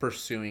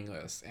pursuing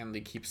this and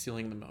they keep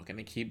stealing the milk and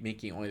they keep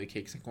making oily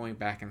cakes and going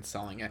back and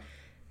selling it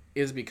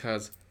is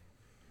because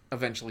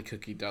eventually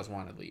Cookie does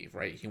want to leave,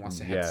 right? He wants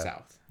to head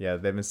south. Yeah,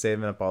 they've been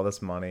saving up all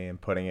this money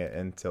and putting it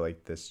into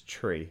like this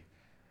tree.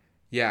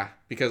 Yeah,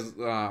 because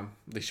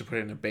they should put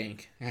it in a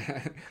bank.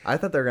 I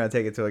thought they were gonna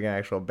take it to like an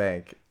actual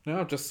bank.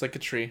 No, just like a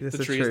tree. Just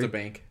the tree is the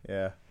bank.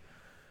 Yeah.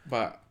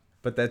 But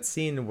that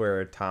scene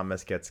where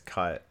Thomas gets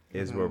cut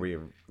is where we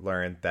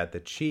learned that the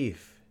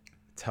chief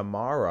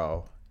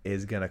tomorrow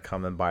is gonna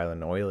come and buy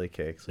an oily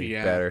cake, so you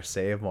better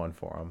save one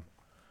for him.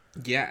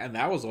 Yeah, and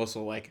that was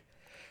also like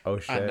oh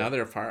shit,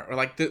 another part. Or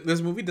like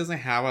this movie doesn't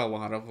have a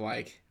lot of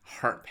like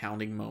heart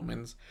pounding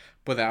moments,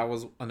 but that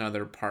was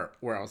another part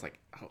where I was like,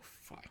 oh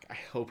fuck, I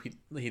hope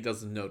he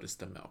doesn't notice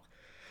the milk.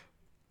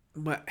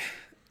 But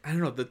I don't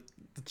know, the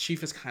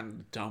chief is kind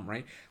of dumb,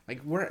 right?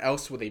 Like where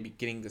else would they be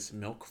getting this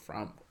milk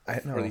from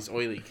for these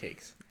oily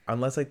cakes?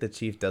 Unless like the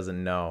chief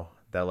doesn't know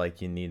that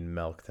like you need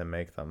milk to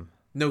make them.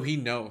 No, he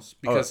knows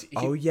because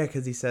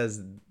because he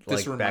says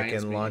like back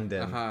in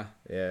London.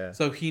 Yeah.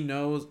 So he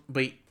knows,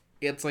 but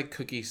it's like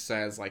Cookie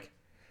says, like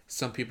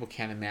some people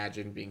can't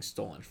imagine being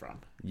stolen from.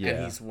 Yeah.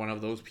 And he's one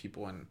of those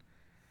people, and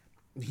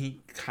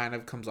he kind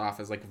of comes off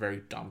as like a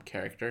very dumb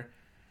character.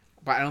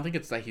 But I don't think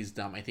it's that he's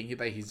dumb. I think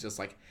that he's just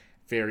like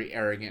very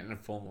arrogant and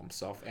full of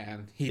himself,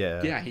 and he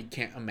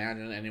can't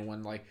imagine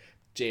anyone like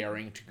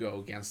daring to go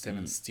against him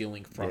and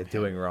stealing from him.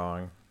 Doing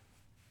wrong.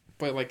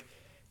 But like,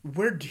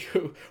 where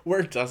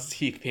does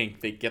he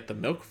think they get the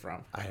milk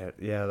from?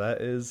 That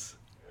is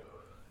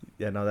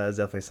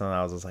definitely something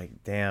I was just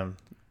like, damn,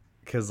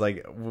 because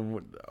like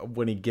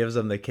when he gives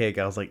them the cake,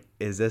 I was like,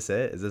 is this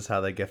it? Is this how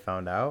they get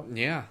found out?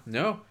 Yeah,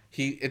 no,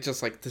 it's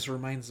just like, this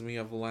reminds me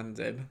of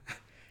London,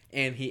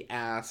 and he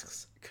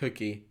asks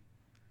Cookie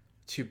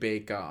to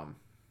bake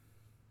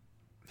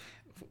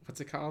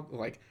what's it called,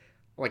 like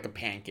a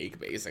pancake,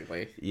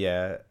 basically.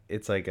 Yeah,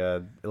 it's like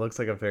it looks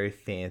like a very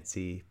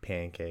fancy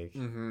pancake.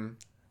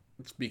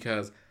 It's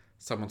because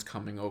someone's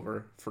coming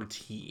over for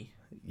tea.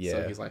 Yeah.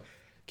 So he's like,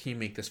 can you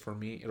make this for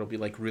me? It'll be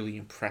like really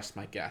impress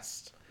my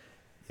guest.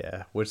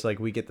 Yeah, which like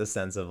we get the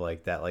sense of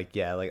like that, like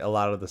yeah, like a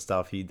lot of the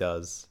stuff he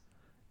does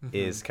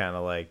is kind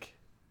of like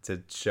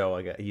to show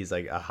like he's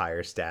like a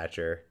higher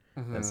stature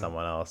than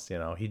someone else. You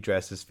know, he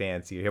dresses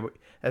fancy.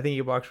 I think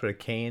he walks with a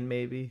cane,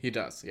 maybe. He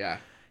does, yeah.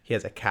 He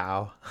has a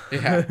cow.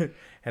 Yeah.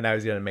 And I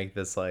was gonna make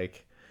this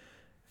like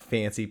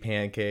fancy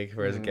pancake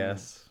for his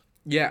guests.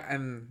 Yeah,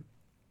 and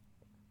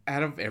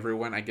out of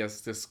everyone, I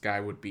guess this guy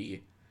would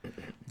be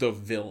the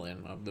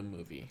villain of the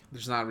movie.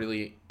 There's not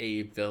really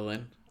a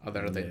villain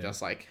other than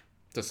just like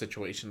the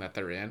situation that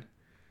they're in,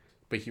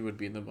 but he would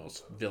be the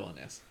most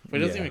villainous.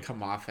 But he doesn't even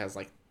come off as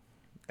like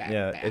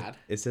bad.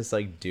 It's just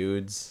like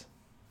dudes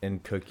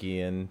and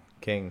Cookie and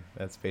King.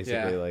 That's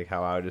basically like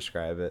how I would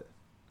describe it.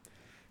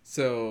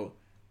 So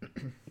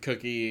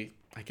Cookie,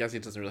 I guess he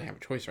doesn't really have a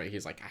choice, right?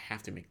 He's like, I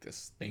have to make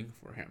this thing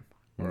for him,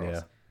 or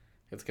else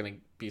it's gonna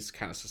be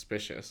kind of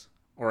suspicious.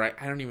 Or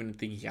I don't even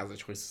think he has a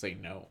choice to say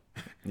no.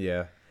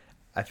 Yeah,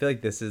 I feel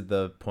like this is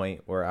the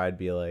point where I'd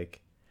be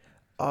like,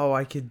 oh,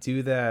 I could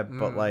do that,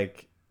 but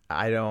like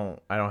I don't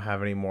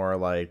have any more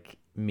like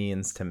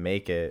means to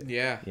make it.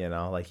 Yeah, you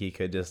know, like he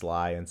could just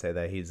lie and say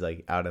that he's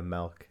like out of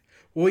milk.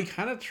 Well, he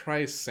kind of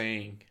tries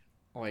saying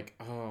like,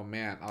 oh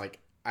man, like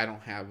I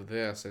don't have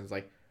this, and it's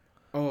like,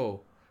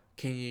 oh,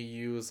 can you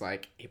use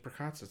like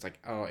apricots? It's like,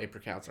 oh,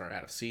 apricots are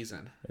out of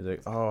season. He's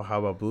like, oh, how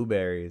about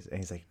blueberries? And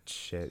he's like,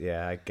 shit,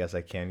 yeah, I guess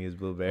I can use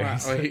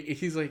blueberries. Wow.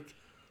 He's like,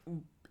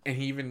 and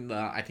he even,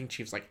 I think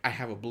Chief's like, I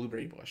have a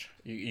blueberry bush.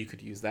 You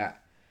could use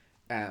that.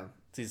 And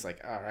he's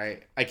like, all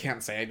right, I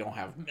can't say I don't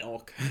have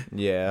milk.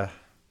 Yeah.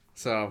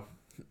 So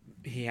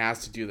he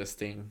has to do this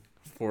thing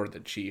for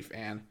the chief.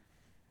 And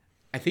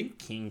I think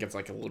King gets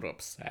like a little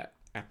upset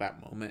at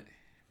that moment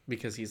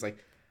because he's like,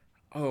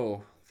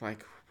 oh,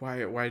 like,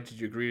 why did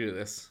you agree to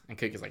this? And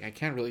Cookie's like, I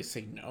can't really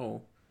say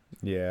no.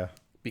 Yeah.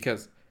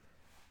 Because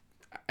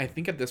I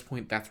think at this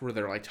point, that's where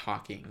they're like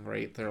talking,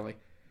 right? They're like,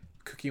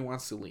 Cookie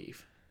wants to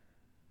leave.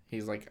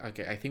 He's like,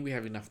 okay, I think we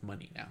have enough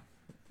money now.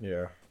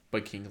 Yeah.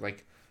 But King's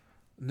like,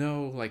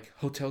 no, like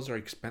hotels are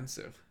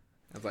expensive.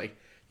 It's like,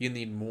 you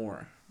need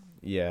more.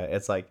 Yeah.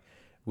 It's like,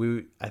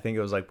 I think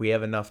it was like, we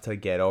have enough to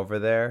get over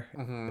there,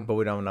 but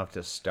we don't have enough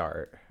to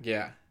start.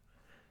 Yeah.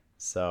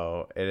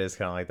 So it is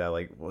kind of like that,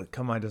 like, well,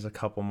 come on, just a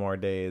couple more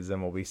days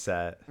and we'll be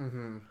set.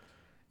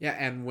 Yeah,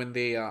 and when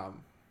they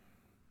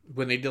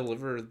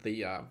deliver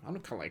the, I'm gonna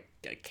call it like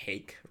a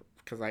cake,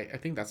 because I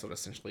think that's what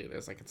essentially it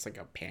is. Like, it's like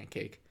a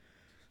pancake.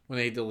 When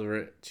they deliver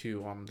it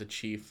to the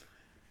chief,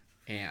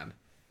 and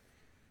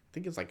I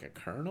think it's like a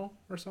colonel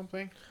or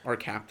something, or a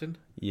captain.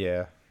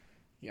 Yeah.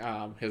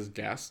 His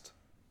guest.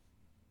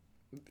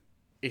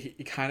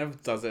 He kind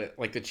of does it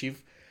like the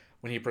chief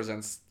when he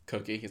presents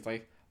Cookie. He's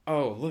like,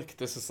 oh, look,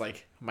 this is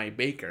like my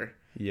baker.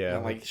 Yeah.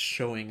 And like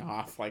showing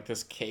off like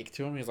this cake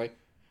to him. He's like,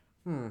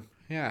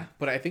 yeah.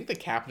 But I think the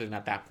captain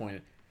at that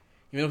point,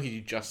 even though he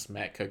just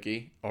met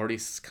Cookie, already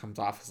comes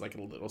off as like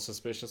a little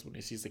suspicious when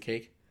he sees the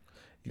cake.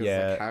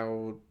 Yeah.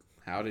 Like,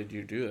 how did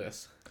you do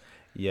this?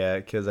 Yeah,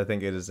 because I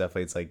think it is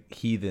definitely, it's like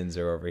heathens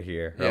are over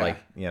here. Or like,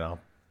 you know,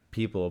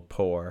 people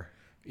poor.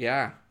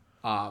 Yeah.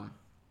 And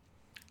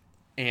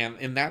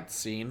in that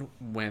scene,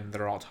 when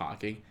they're all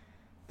talking,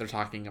 they're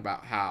talking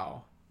about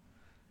how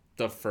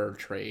the fur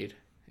trade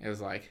is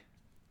like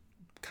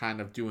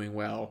kind of doing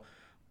well,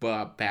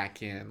 but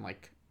back in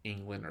like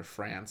England or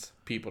France,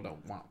 people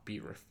don't want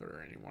beaver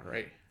fur anymore,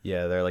 right?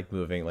 Yeah, they're like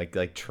moving,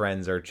 like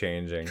trends are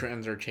changing.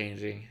 Trends are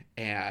changing,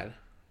 and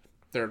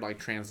they're like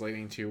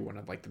translating to one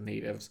of like the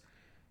natives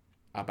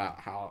about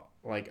how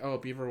like, oh,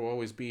 beaver will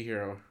always be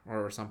here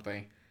or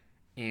something.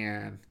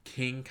 And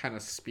King kind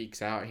of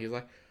speaks out. He's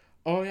like,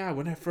 oh yeah,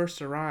 when I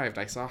first arrived,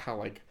 I saw how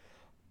like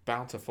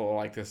bountiful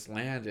like this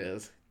land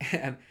is.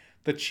 And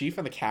the chief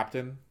and the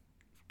captain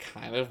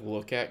kind of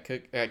look at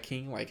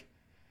King like,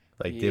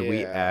 did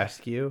we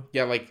ask you?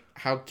 Yeah, like,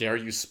 how dare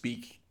you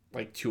speak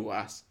like to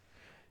us?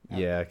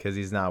 Yeah, because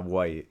he's not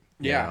white.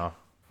 Yeah. You know?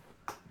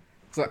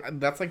 So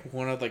that's like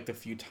one of like the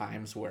few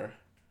times where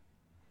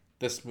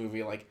this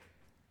movie like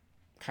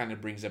kind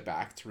of brings it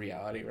back to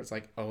reality, where it's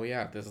like, oh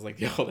yeah, this is like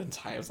the olden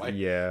times. Like,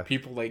 yeah,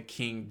 people like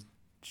King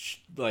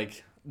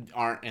like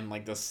aren't in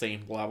like the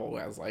same level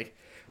as like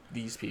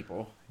these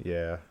people.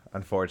 Yeah,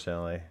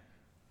 unfortunately.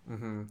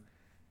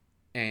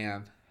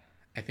 And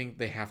I think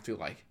they have to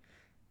like,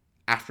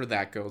 after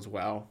that goes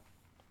well,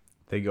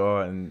 they go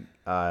out and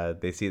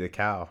they see the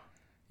cow.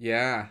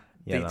 Yeah,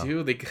 they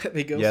do. They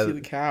go see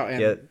the cow.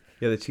 And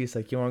yeah, the chief's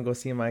like, you want to go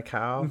see my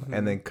cow?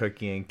 And then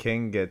Cookie and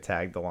King get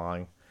tagged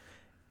along.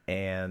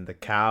 And the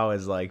cow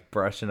is like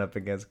brushing up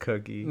against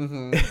Cookie.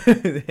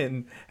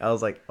 And I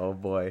was like, oh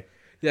boy.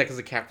 Yeah, because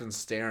the captain's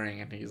staring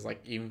and he's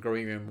like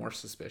growing even more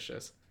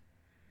suspicious.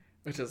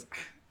 Which is,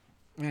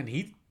 man,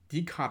 he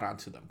caught on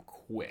to them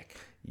quick.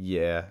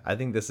 Yeah, I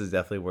think this is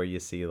definitely where you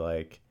see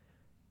like,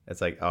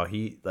 it's like, oh,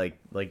 he like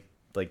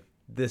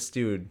this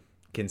dude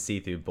can see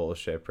through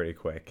bullshit pretty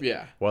quick.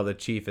 Yeah. While the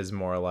chief is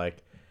more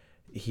like,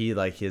 he's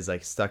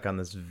like stuck on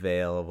this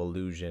veil of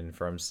illusion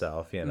for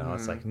himself. You know,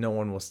 it's like, no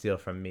one will steal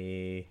from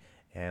me,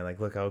 and like,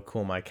 look how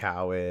cool my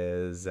cow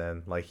is,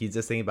 and like he's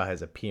just thinking about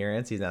his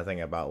appearance. He's not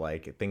thinking about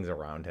like things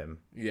around him.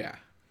 Yeah.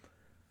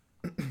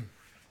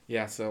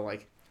 Yeah, so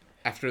like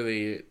after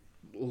they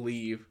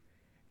leave,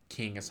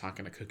 King is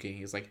talking to Cookie.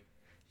 He's like,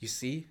 you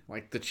see,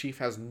 like the chief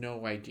has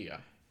no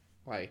idea.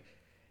 Like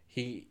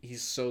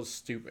he's so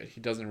stupid.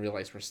 He doesn't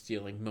realize we're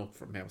stealing milk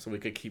from him, so we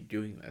could keep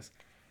doing this.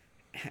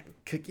 And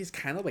Cookie's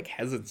kind of like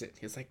hesitant.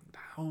 He's like,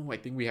 no, I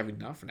think we have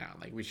enough now.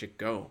 Like we should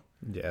go.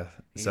 Yeah.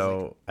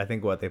 So like, I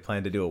think they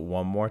plan to do it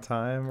one more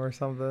time or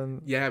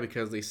something. Yeah,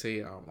 because they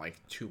say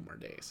like 2 more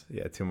days.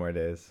 Yeah, 2 more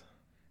days.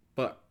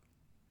 But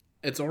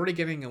it's already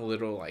getting a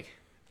little like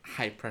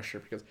high pressure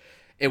because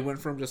it went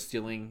from just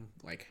stealing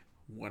like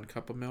 1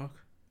 cup of milk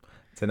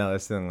to now they're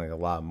stealing like a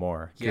lot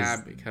more.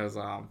 Yeah, because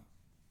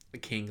the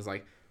King's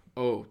like,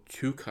 oh,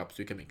 2 cups,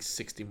 we can make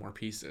 60 more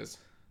pieces.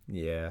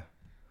 Yeah.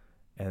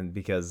 And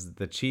because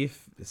the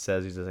chief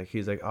says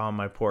he's like, oh,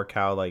 my poor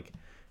cow, like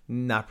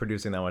not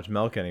producing that much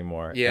milk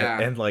anymore. Yeah.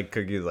 And like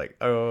Cookie's like,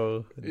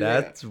 oh,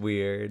 that's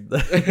weird.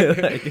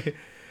 Like,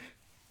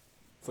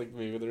 it's like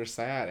maybe they're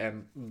sad.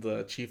 And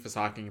the chief is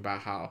talking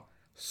about how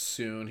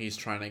soon he's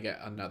trying to get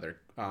another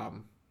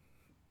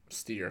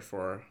steer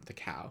for the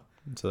cow.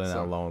 So they're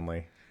not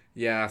lonely.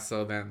 Yeah,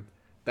 so then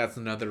that's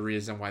another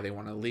reason why they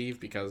want to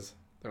leave, because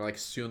they're like,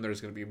 soon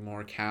there's going to be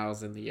more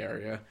cows in the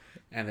area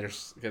and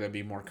there's going to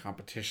be more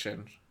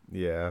competition.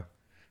 Yeah.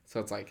 So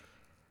it's like,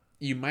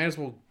 you might as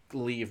well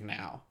leave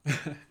now.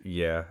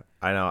 Yeah,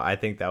 I know. I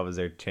think that was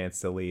their chance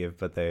to leave,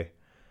 but they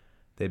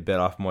bit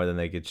off more than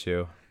they could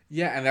chew.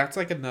 Yeah, and that's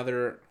like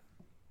another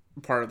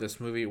part of this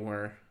movie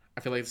where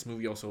I feel like this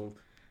movie also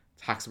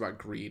talks about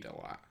greed a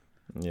lot.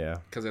 Yeah.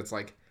 Because it's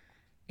like,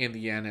 in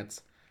the end,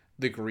 it's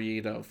the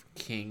greed of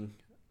King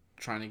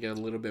trying to get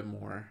a little bit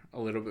more.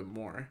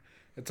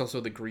 It's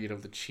also the greed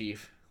of the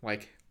chief,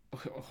 like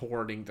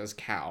hoarding this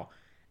cow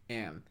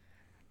and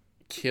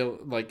kill,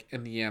 like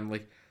in the end,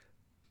 like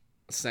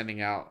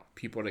sending out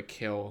people to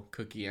kill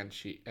Cookie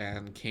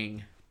and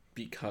King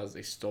because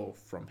they stole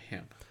from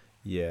him.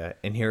 Yeah,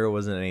 and here it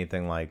wasn't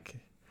anything like,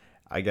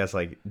 I guess,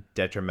 like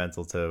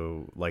detrimental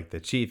to like the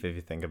chief, if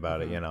you think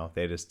about it. You know,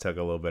 they just took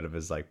a little bit of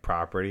his like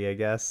property, I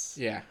guess.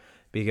 Yeah.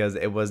 Because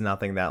it was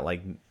nothing that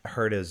like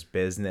hurt his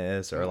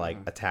business or like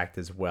attacked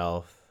his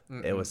wealth.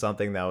 It was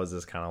something that was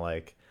just kind of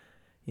like,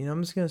 you know,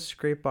 I'm just gonna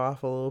scrape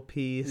off a little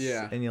piece,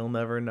 and you'll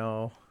never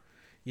know.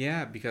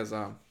 Yeah, because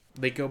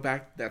they go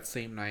back that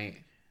same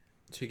night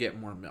to get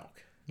more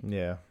milk.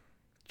 Yeah.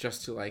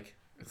 Just to like,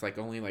 it's like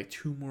only like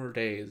 2 more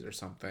days or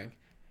something.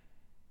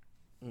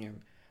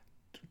 And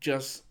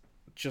just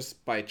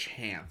by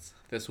chance,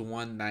 this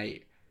one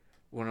night,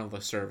 one of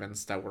the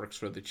servants that works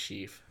for the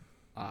chief,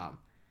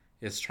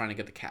 is trying to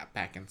get the cat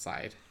back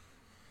inside,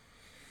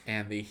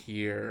 and they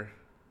hear.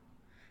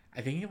 I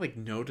think he like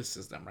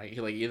notices them, right?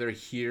 He like either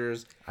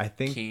hears. I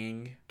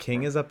think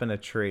King is up in a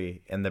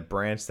tree, and the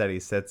branch that he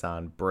sits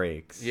on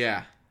breaks.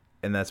 Yeah.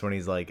 And that's when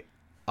he's like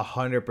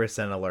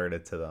 100%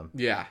 alerted to them.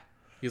 Yeah.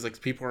 He's like,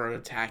 people are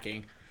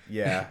attacking.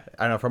 Yeah.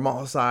 I know, from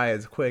all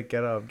sides. Quick,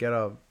 get up, get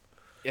up.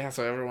 Yeah,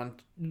 so everyone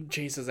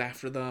chases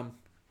after them,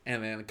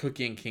 and then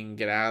Cookie and King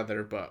get out of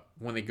there, but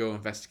when they go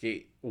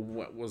investigate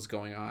what was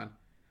going on,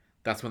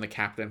 that's when the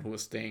captain who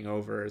was staying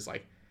over is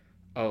like,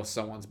 oh,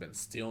 someone's been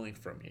stealing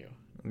from you.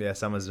 Yeah,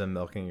 someone's been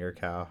milking your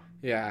cow.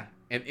 Yeah,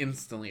 and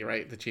instantly,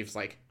 right, the chief's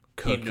like,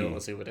 Cookie. He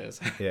knows who it is.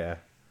 Yeah.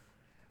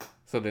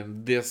 So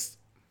then this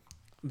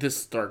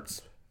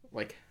starts,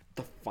 like,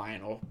 the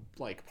final,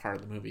 like, part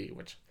of the movie,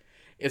 which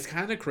is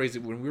kind of crazy.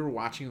 When we were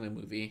watching the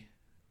movie,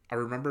 I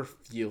remember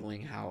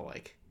feeling how,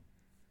 like,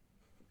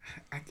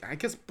 I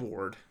guess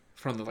bored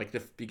from the, like,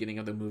 the beginning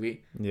of the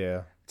movie.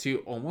 Yeah. To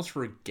almost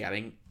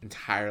forgetting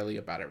entirely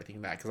about everything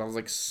because I was,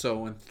 like,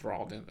 so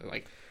enthralled in it,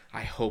 like,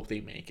 I hope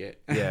they make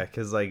it. Yeah,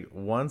 because like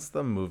once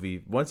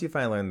you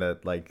finally learn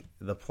that like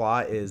the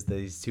plot is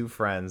these 2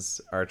 friends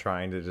are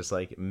trying to just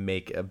like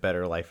make a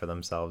better life for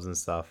themselves and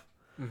stuff.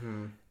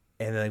 Mm-hmm.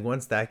 And then like,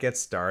 once that gets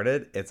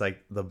started, it's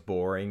like the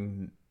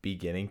boring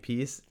beginning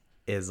piece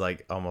is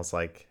like almost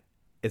like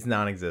it's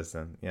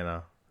non-existent, you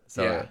know?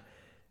 So yeah.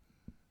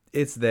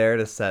 It's there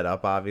to set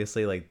up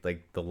obviously like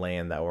the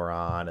land that we're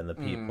on and the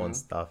people and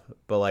stuff.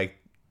 But like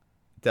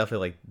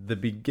definitely like the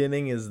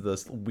beginning is the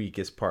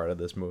weakest part of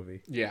this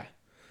movie. Yeah.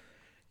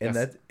 And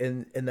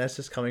that's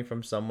just coming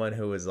from someone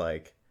who is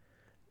like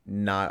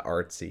not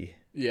artsy.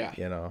 Yeah.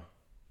 You know.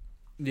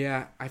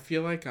 Yeah, I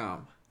feel like I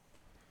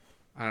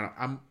don't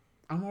know.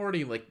 I'm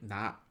already like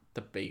not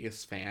the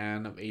biggest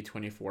fan of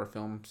A24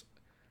 films.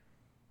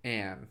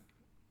 And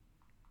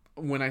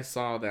when I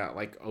saw that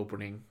like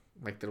opening,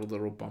 like the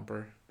little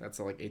bumper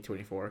that's like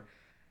A24,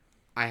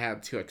 I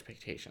had 2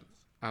 expectations.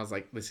 I was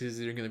like, this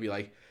is either going to be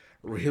like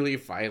really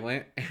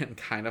violent and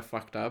kind of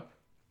fucked up,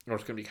 or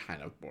it's gonna be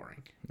kind of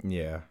boring.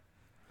 Yeah.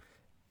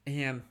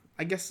 And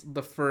I guess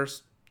the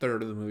first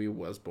third of the movie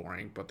was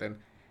boring, but then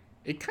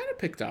it kind of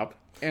picked up,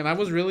 and I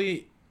was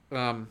really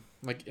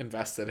like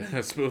invested in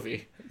this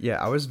movie. Yeah,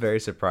 I was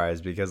very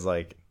surprised because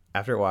like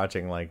after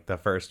watching like the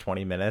first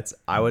 20 minutes,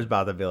 I was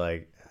about to be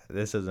like,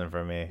 this isn't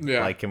for me.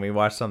 Yeah. Like, can we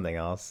watch something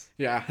else?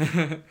 Yeah.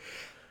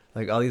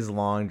 Like all these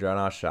long drawn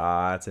out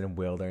shots and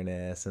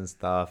wilderness and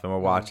stuff, and we're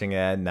watching it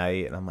at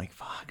night, and I'm like,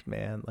 fuck,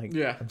 man. Like,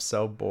 Yeah. I'm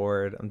so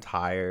bored. I'm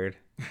tired.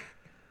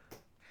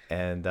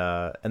 And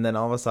then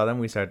all of a sudden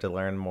we start to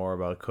learn more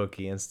about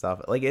Cookie and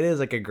stuff. Like, it is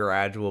like a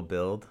gradual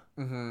build.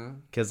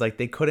 Because like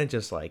they couldn't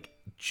just like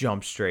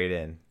jump straight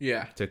in.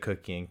 Yeah. To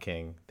Cookie and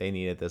King. They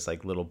needed this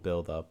like little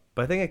build up.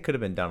 But I think it could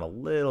have been done a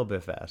little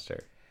bit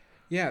faster.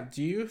 Yeah.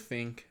 Do you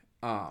think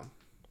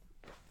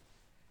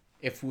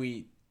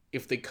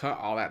if they cut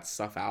all that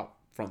stuff out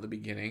from the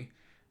beginning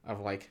of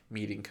like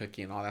meeting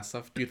Cookie and all that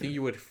stuff, do you think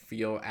you would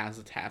feel as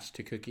attached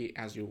to Cookie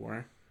as you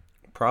were?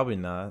 Probably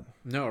not.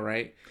 No,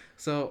 right?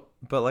 So,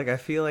 but like I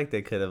feel like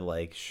they could have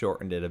like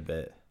shortened it a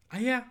bit.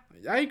 Yeah,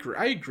 I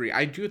agree.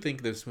 I do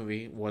think this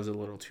movie was a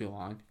little too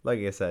long. Like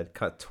I said,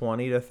 cut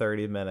 20 to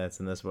 30 minutes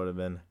and this would have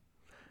been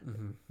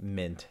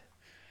mint.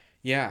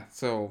 Yeah,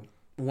 so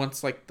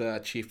once like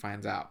the chief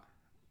finds out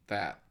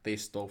that they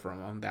stole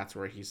from him, that's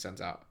where he sends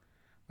out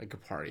like a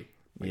party.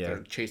 Like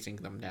they're chasing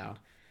them down.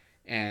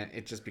 And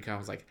it just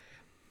becomes like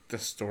the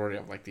story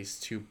of like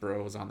these two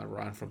bros on the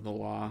run from the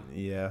law.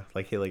 Yeah,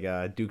 like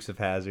Dukes of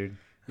Hazzard.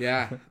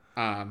 Yeah.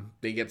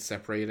 They get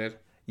separated.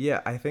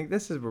 Yeah, I think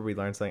this is where we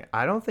learn something.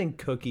 I don't think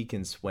Cookie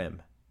can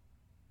swim.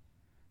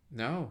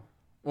 No.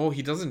 Well,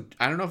 he doesn't.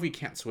 I don't know if he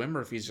can't swim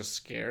or if he's just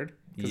scared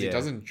because he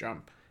doesn't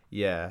jump.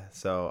 Yeah,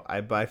 so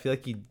I feel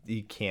like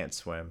he can't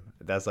swim.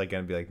 That's like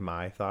gonna be like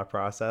my thought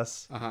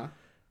process.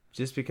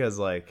 Just because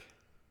like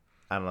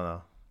I don't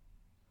know.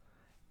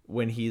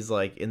 When he's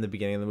like in the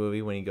beginning of the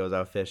movie when he goes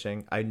out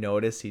fishing, I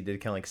noticed he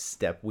did kind of like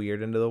step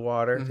weird into the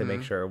water to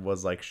make sure it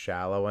was like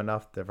shallow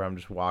enough for him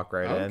to just walk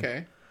right in.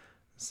 Okay.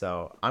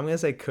 So I'm gonna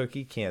say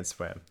Cookie can't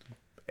swim,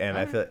 and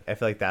I feel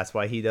like that's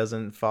why he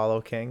doesn't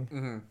follow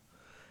King.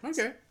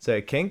 Okay.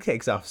 So King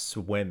takes off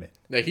swimming.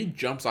 Like he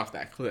jumps off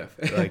that cliff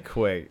like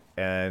quick,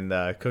 and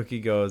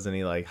Cookie goes and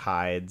he like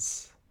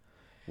hides,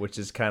 which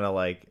is kind of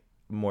like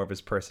more of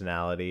his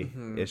personality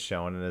is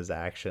shown in his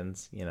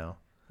actions. You know.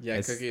 Yeah,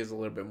 Cookie is a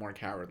little bit more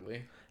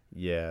cowardly.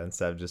 Yeah,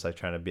 instead of just like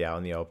trying to be out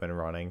in the open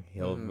running,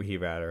 he'd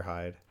rather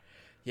hide.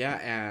 Yeah,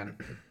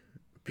 and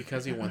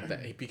because he went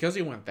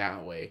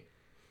that way,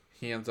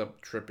 he ends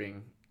up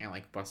tripping and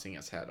like busting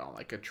his head on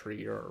like a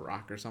tree or a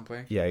rock or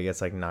something. Yeah, he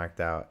gets like knocked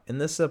out. And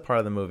this is a part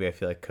of the movie I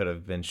feel like could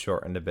have been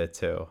shortened a bit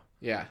too.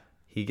 Yeah.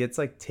 He gets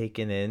like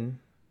taken in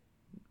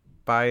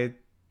by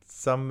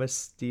some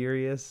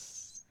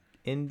mysterious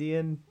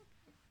Indian.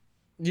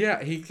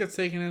 Yeah, he gets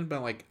taken in by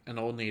like an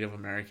old Native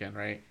American,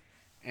 right?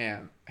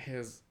 And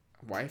his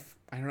wife,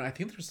 I don't know, I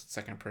think there's a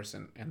second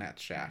person in that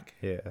shack.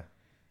 Yeah.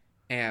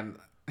 And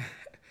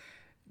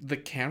the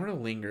camera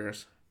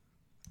lingers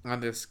on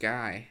this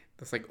guy,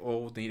 this like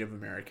old Native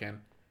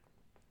American,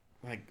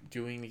 like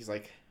doing these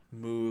like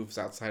moves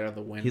outside of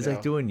the window. He's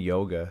like doing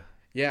yoga.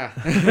 Yeah.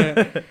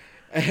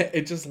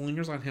 It just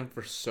lingers on him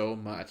for so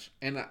much.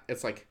 And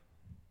it's like,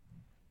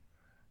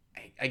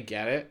 I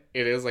get it.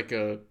 It is like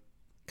a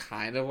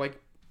kind of like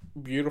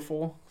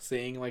beautiful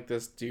seeing like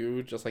this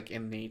dude just like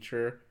in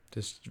nature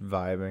just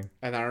vibing.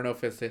 And I don't know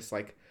if it's this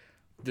like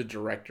the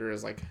director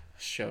is like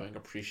showing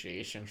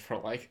appreciation for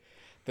like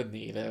the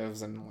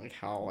natives and like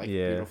how like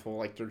beautiful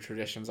like their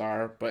traditions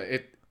are, but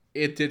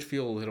it did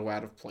feel a little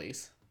out of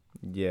place.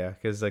 Yeah,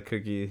 because like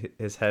Cookie,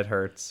 his head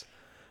hurts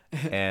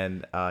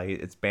and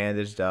it's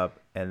bandaged up,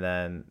 and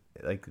then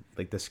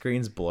like the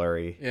screen's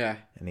blurry. Yeah,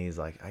 and he's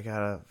like, I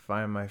gotta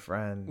find my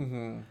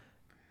friend.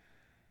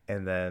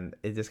 And then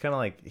it just kind of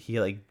like he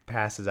like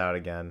passes out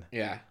again.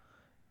 Yeah.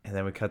 And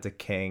then we cut to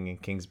King,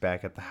 and King's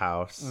back at the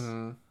house.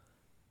 And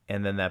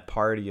then that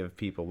party of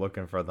people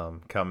looking for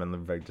them come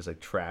and like, just like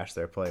trash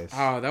their place.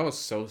 Oh, that was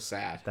so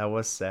sad. That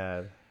was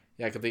sad.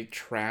 Yeah, because they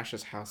trash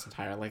his house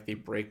entirely. Like they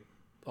break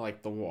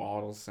like the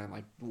walls and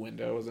like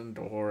windows and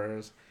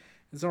doors.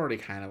 It's already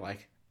kind of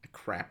like a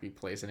crappy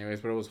place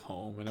anyways, but it was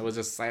home. And it was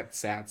just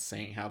sad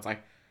seeing how it's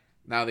like,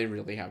 now they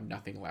really have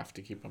nothing left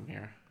to keep them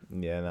here.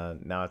 Yeah,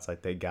 now it's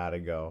like they gotta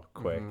go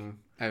quick. And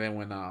then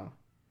when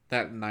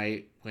that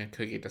night when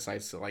Cookie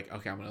decides to like,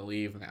 okay, I'm gonna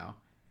leave now,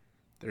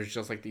 there's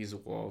just like these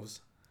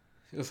wolves.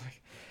 It was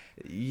like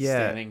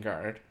standing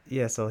guard.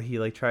 Yeah, so he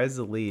like tries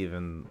to leave,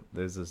 and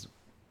there's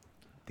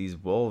these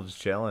wolves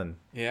chilling.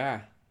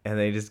 Yeah. And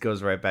then he just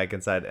goes right back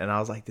inside, and I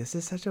was like, this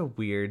is such a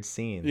weird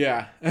scene.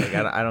 Yeah. Like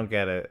I don't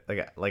get it.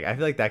 Like I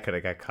feel like that could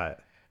have got cut.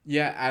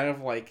 Yeah, out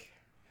of like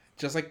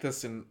just like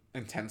this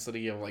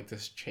intensity of like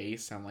this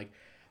chase and like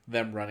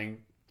them running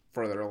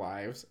for their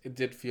lives, it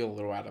did feel a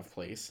little out of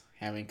place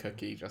having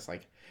Cookie just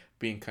like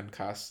being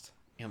concussed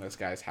in this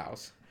guy's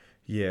house.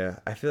 Yeah,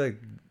 I feel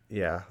like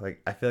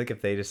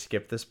if they just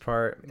skipped this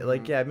part,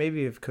 like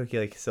maybe if Cookie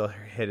like still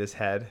hit his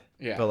head,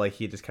 but like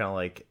he just kind of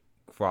like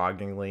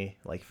groggingly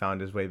like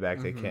found his way back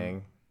to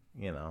King,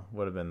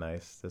 would have been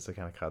nice just to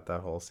kind of cut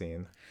that whole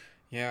scene.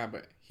 Yeah,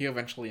 but he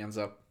eventually ends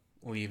up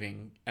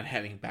leaving and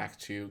heading back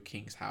to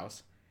King's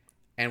house.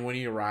 And when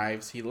he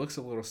arrives, he looks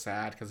a little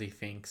sad because he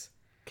thinks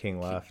King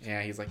left.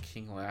 He's like,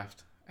 King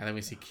left. And then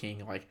we see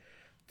King like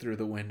through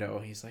the window.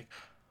 He's like,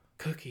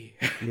 Cookie.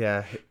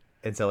 Yeah,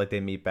 and so like they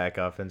meet back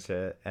up and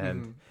shit,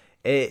 and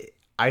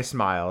I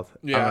smiled.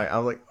 Yeah,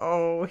 I'm like,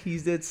 oh, he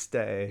did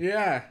stay.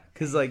 Yeah,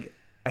 because like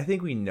I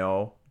think we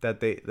know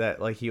that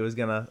like he was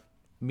gonna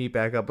meet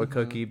back up with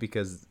Cookie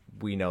because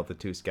we know the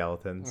two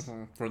skeletons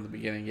from the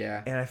beginning.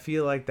 Yeah, and I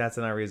feel like that's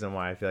another reason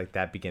why I feel like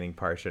that beginning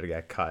part should have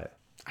got cut.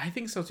 I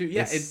think so too.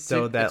 Yeah, it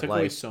took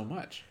away so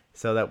much.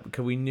 So that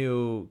because we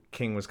knew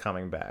King was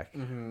coming back.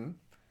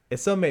 It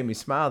still made me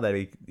smile that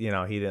he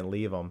didn't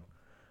leave him,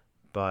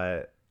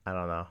 but I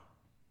don't know.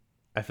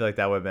 I feel like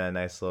that would have been a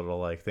nice little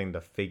like thing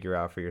to figure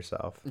out for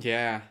yourself.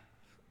 Yeah.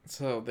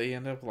 So they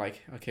end up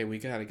like, okay, we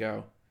gotta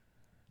go.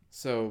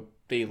 So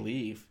they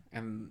leave,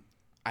 and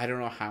I don't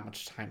know how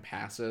much time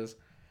passes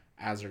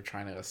as they're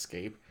trying to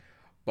escape,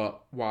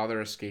 but while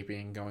they're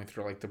escaping, going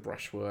through like the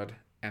brushwood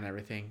and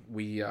everything,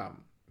 we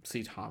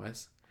see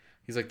Thomas.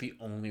 He's like the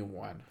only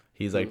one.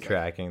 He's like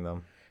tracking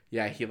them.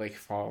 Yeah, he like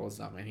follows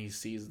them and he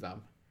sees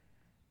them,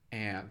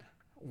 and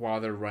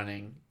while they're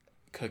running,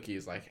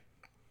 Cookie's like,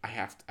 I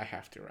have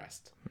to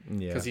rest.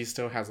 Yeah. Because he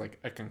still has like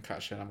a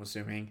concussion, I'm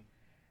assuming.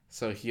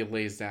 So he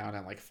lays down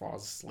and like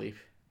falls asleep.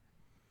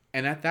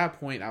 And at that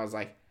point, I was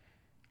like,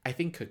 I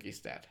think Cookie's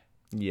dead.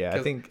 Yeah,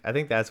 I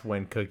think that's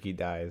when Cookie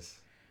dies.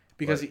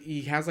 Because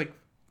he has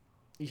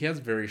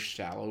very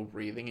shallow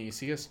breathing, and you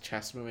see his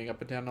chest moving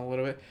up and down a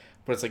little bit,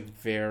 but it's like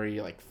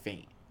very like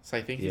faint. So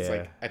I think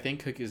I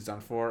think Cookie's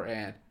done for,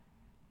 and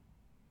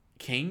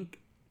King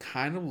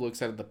kind of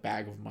looks at the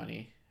bag of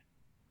money,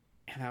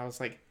 and I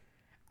was like,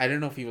 I don't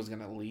know if he was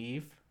gonna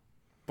leave,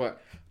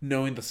 but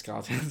knowing the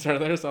skeletons are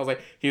there, so I was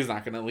like, he's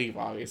not gonna leave.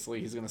 Obviously,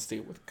 he's gonna stay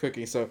with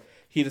Cookie. So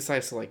he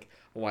decides to like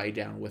lie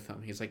down with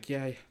him. He's like,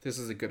 yeah, this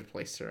is a good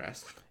place to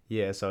rest.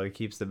 Yeah, so he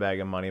keeps the bag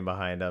of money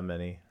behind him,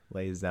 and he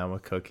lays down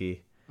with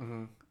Cookie.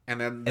 And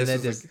then it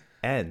just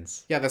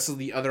ends. Yeah, this is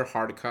the other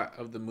hard cut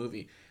of the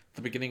movie.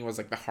 The beginning was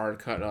like the hard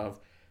cut of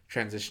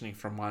transitioning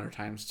from modern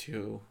times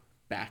to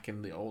back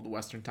in the old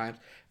Western times.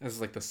 This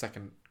is like the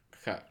second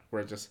cut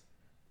where it just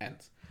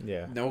ends.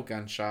 Yeah. No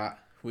gunshot.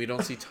 We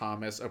don't see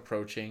Thomas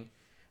approaching.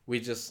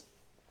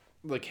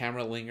 The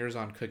camera lingers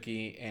on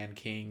Cookie and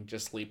King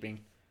just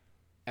sleeping,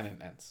 and it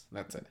ends.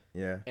 That's it.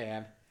 Yeah.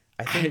 And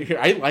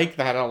I like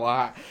that a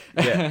lot.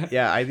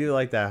 yeah, I do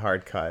like that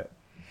hard cut.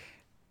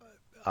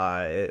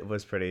 It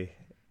was pretty,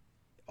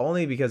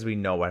 only because we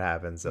know what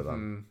happens to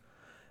them.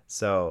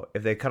 So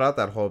if they cut out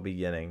that whole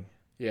beginning,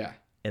 yeah,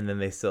 and then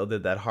they still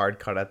did that hard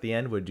cut at the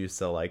end, would you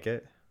still like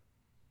it?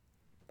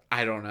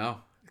 I don't know,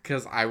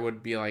 because I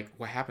would be like,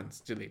 what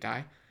happens? Did they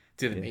die?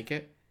 Did they make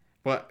it?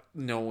 But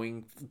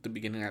knowing the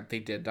beginning that they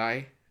did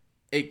die,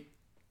 it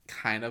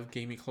kind of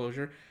gave me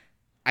closure.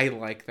 I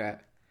like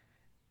that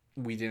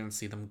we didn't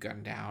see them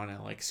gunned down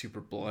and like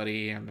super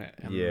bloody, and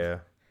yeah,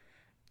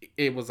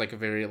 it was like a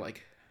very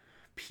like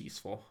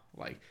peaceful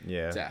like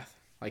death.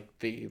 Like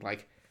they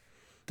like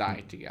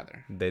died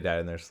together. They died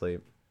in their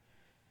sleep.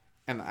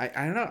 And I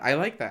don't know. I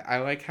like that. I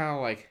like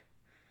how like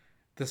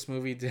this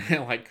movie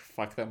didn't like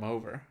fuck them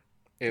over.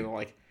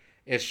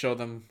 It showed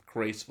them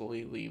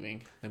gracefully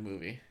leaving the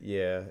movie.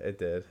 Yeah, it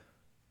did.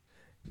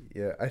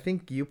 Yeah, I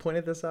think you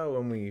pointed this out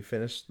when we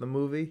finished the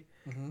movie.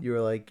 You were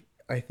like,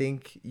 I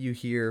think you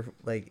hear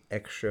like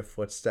extra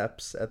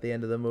footsteps at the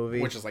end of the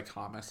movie, which is like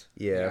Thomas.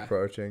 Yeah,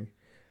 approaching,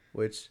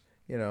 which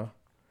I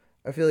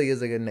feel like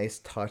is like a nice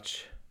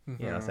touch.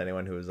 To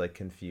anyone who was like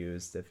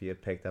confused, if you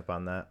had picked up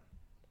on that.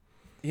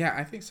 Yeah,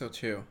 I think so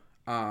too.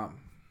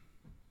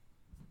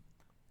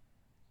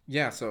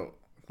 Yeah, so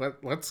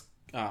let's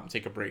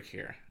take a break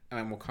here, and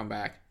then we'll come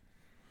back.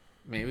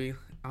 Maybe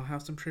I'll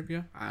have some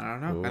trivia. I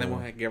don't know. Ooh. And then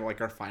we'll give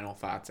like our final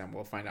thoughts, and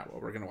we'll find out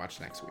what we're gonna watch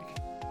next week.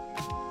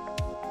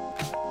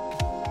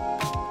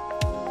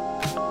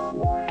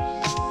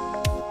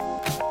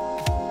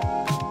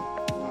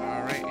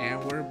 All right,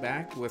 and we're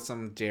back with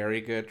some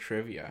Dairy Good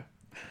trivia.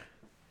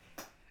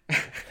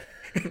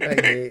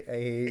 I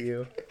hate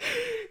you.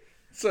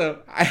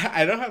 So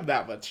I don't have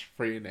that much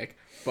for you, Nick,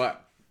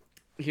 but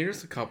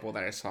here's a couple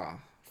that I saw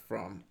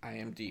from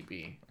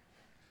IMDb.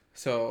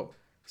 So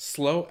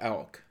Slow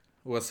Elk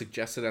was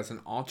suggested as an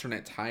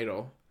alternate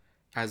title,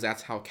 as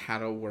that's how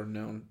cattle were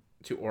known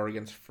to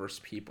Oregon's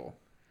first people.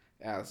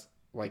 As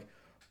like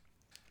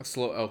a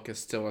slow elk is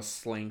still a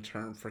slang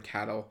term for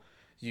cattle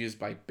used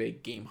by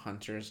big game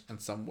hunters in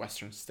some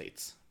western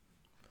states.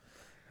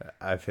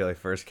 I feel like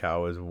First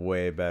Cow was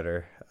way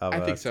better.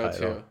 I think so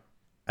too.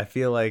 I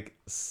feel like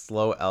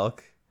Slow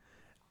Elk,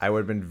 I would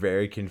have been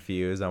very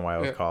confused on why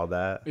it was called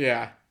that.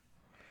 Yeah.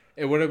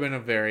 It would have been a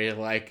very,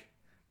 like,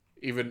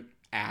 even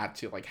add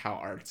to, like, how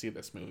artsy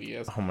this movie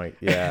is. Oh my,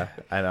 yeah,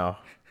 I know.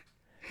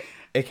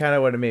 It kind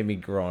of would have made me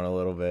groan a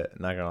little bit,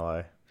 not gonna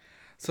lie.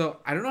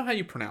 So, I don't know how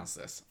you pronounce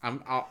this.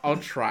 I'll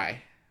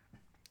try.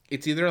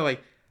 It's either,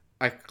 like,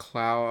 a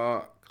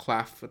clafoutis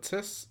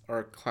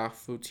or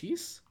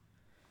clafoutis,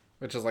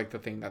 which is, like, the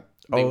thing that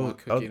they want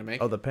Cookie to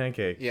make. Oh, the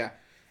pancake. Yeah.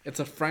 It's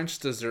a French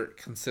dessert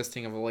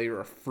consisting of a layer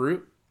of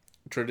fruit,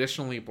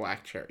 traditionally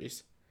black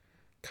cherries,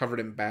 covered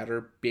in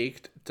batter,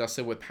 baked,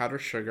 dusted with powdered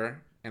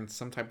sugar, and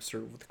sometimes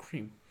served with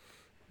cream.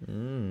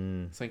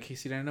 So in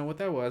case you didn't know what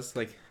that was,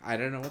 like I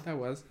didn't know what that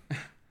was.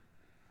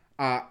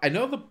 I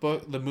know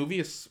the movie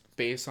is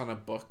based on a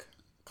book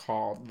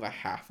called The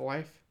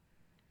Half-Life.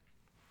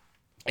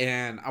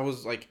 And I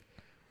was like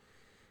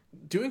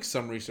doing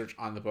some research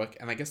on the book,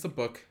 and I guess the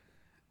book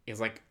is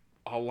like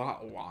a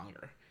lot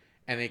longer.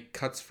 And it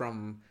cuts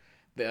from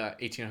the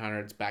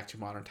 1800s back to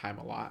modern time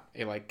a lot.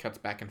 It like cuts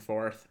back and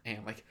forth,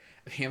 and like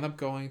they end up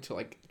going to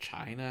like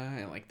China,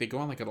 and like they go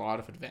on like a lot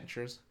of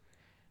adventures.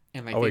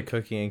 And I think,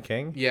 Cookie and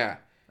King? Yeah.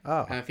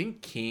 Oh. And I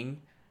think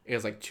King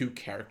is like two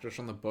characters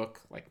from the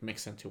book like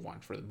mixed into one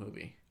for the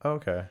movie.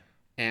 Okay.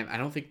 And I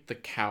don't think the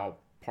cow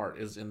part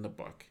is in the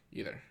book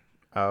either.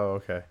 Oh,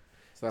 okay.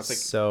 So that's like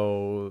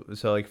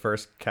so like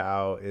First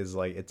Cow is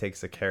like it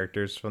takes the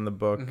characters from the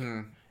book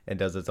and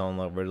does its own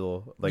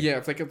little like yeah,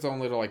 it's like its own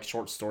little like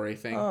short story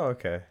thing. Oh,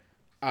 okay.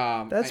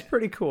 That's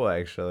pretty cool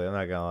actually. I'm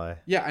not gonna lie.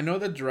 Yeah, I know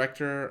the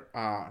director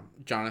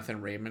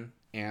Jonathan Raymond,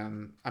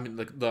 and I mean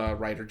the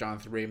writer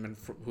Jonathan Raymond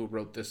who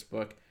wrote this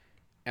book,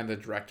 and the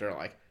director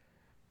like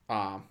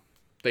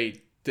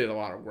they did a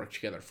lot of work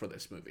together for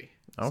this movie.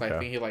 Okay. So I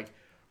think he like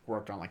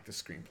worked on like the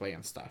screenplay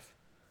and stuff.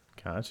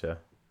 Gotcha.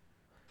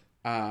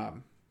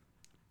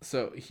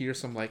 So here's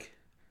some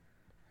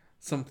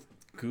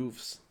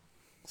goofs.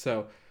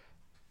 So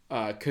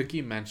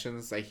Cookie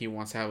mentions that he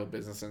wants to have a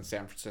business in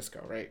San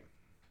Francisco, right?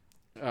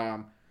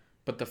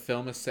 But the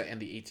film is set in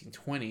the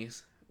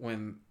 1820s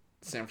when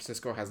San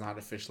Francisco has not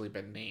officially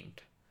been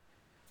named.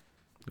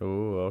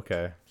 Ooh,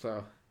 okay.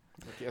 So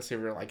I guess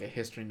if you're like a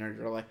history nerd,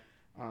 you're like,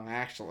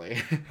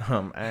 actually.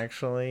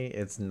 Actually,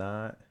 it's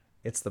not.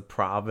 It's the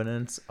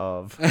provenance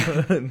of.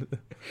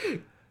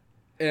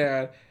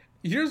 And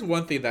here's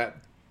one thing that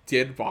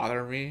did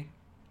bother me,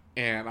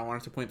 and I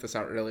wanted to point this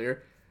out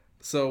earlier.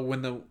 So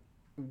when the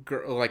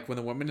girl, like when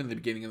the woman in the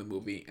beginning of the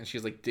movie, and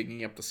she's like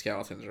digging up the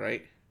skeletons,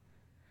 right?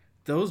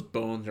 Those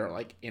bones are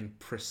like in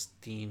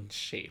pristine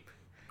shape.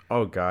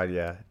 Oh God,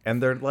 yeah,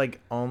 and they're like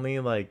only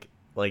like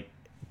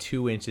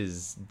 2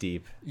 inches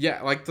deep.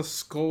 Yeah, like the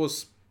skull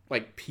was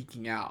like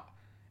peeking out,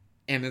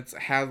 and it's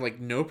had like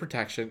no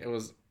protection. It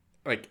was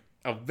like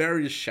a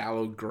very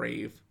shallow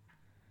grave,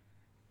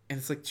 and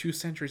it's like 2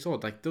 centuries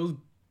old. Like those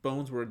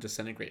bones were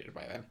disintegrated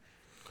by then.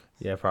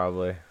 Yeah,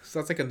 probably. So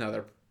that's like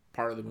another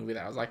part of the movie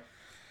that I was like,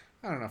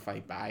 I don't know if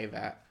I buy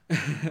that.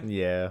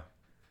 Yeah.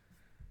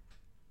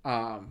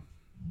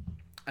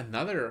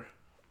 Another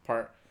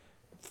part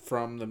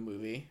from the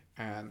movie,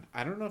 and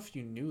I don't know if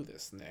you knew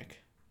this,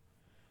 Nick,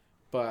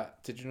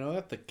 but did you know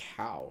that the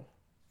cow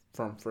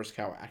from First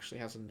Cow actually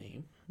has a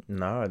name?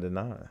 No, I did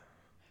not.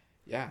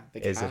 Yeah.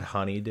 Is it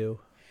Honeydew?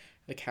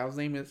 The cow's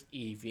name is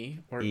Evie,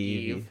 or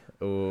Eve.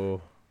 Ooh.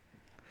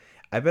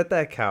 I bet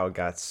that cow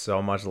got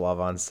so much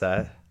love on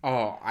set.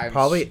 Oh, I'm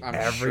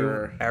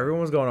sure. Everyone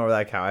was going over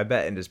that cow, I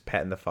bet, and just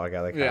petting the fuck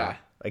out of the cow. Yeah.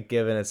 Like,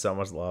 giving it so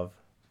much love.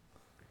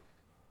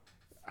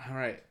 All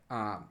right.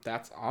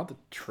 That's all the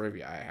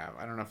trivia I have.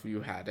 I don't know if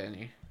you had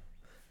any.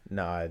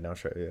 No, I had no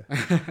trivia.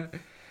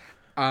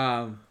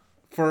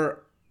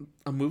 For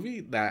a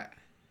movie that,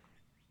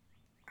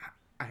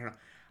 I don't know,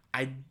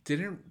 I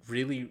didn't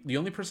really... The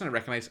only person I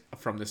recognized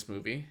from this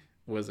movie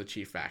was the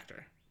chief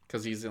actor.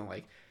 Because he's in,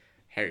 like,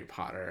 Harry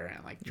Potter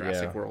and, like,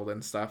 Jurassic World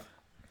and stuff.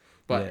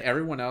 But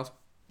everyone else,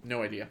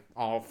 no idea.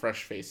 All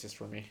fresh faces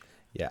for me.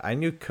 Yeah, I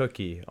knew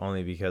Cookie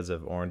only because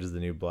of Orange is the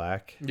New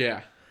Black.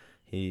 Yeah.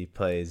 He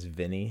plays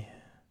Vinny.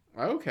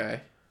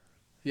 Okay.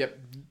 Yep.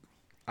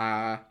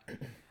 I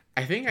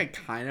think I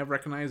kind of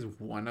recognize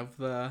one of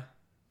the,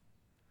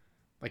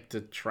 like,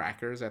 the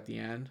trackers at the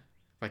end.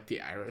 Like,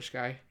 the Irish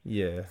guy.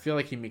 Yeah. I feel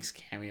like he makes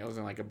cameos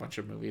in, like, a bunch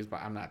of movies,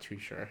 but I'm not too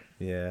sure.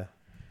 Yeah.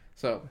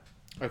 So,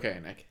 okay,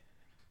 Nick.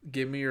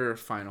 Give me your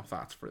final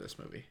thoughts for this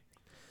movie.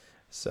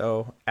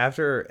 So,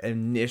 after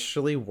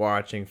initially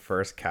watching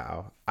First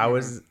Cow,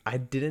 I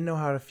didn't know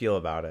how to feel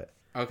about it.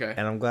 Okay.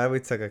 And I'm glad we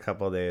took a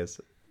couple of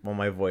days. Well,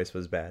 my voice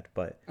was bad,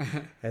 but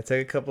I took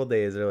a couple of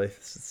days to really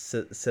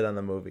sit on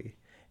the movie.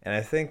 And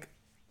I think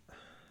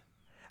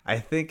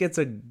it's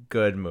a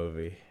good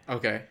movie.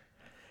 Okay.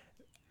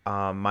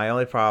 My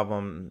only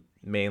problem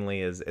mainly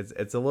is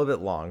it's a little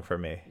bit long for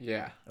me.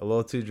 Yeah. A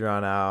little too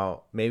drawn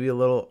out, maybe a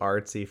little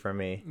artsy for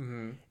me.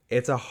 Mm-hmm.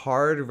 It's a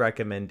hard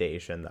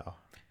recommendation though.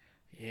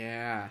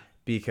 Yeah.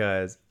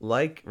 Because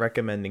like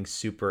recommending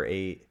Super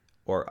 8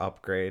 or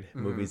Upgrade,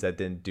 movies that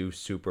didn't do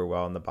super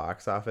well in the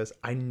box office,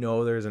 I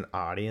know there's an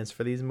audience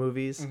for these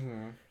movies.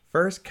 Mm-hmm.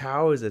 First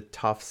Cow is a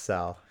tough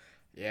sell.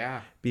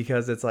 Yeah.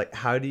 Because it's like,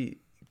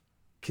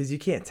 because you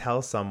can't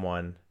tell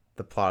someone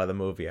the plot of the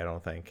movie, I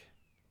don't think.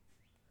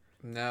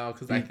 No,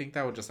 because I think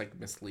that would just like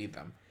mislead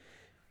them.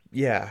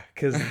 Yeah,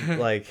 because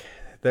like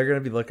they're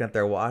going to be looking at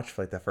their watch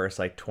for like the first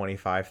like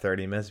 25,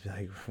 30 minutes, be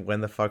like,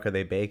 when the fuck are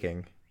they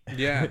baking?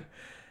 Yeah.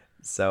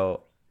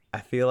 So I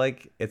feel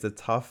like it's a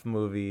tough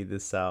movie to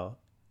sell.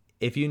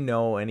 If you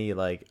know any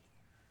like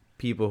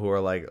people who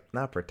are like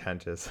not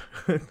pretentious,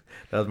 that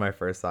was my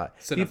first thought.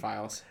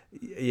 Cinephiles.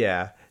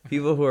 Yeah,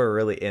 people who are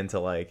really into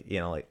like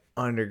like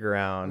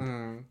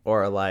underground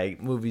or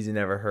like movies you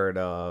never heard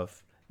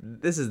of.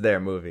 this is their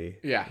movie.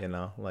 Yeah. You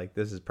know, like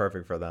this is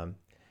perfect for them.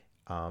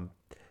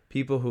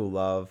 People who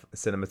love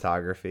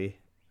cinematography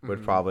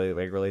would probably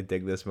like really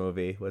dig this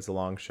movie with the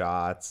long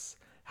shots,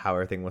 how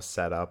everything was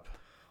set up.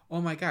 Oh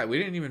my god, we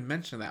didn't even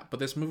mention that, but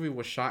this movie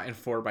was shot in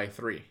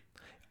 4:3.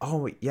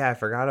 Oh yeah, I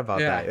forgot about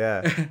that.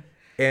 Yeah,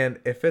 and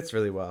it fits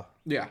really well.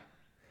 Yeah.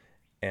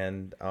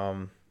 And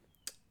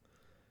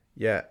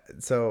yeah.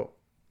 So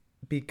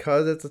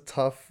because it's a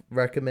tough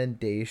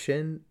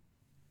recommendation,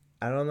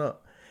 I don't know.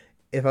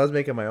 If I was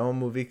making my own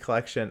movie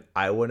collection,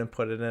 I wouldn't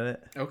put it in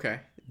it.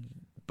 Okay.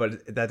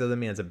 But that doesn't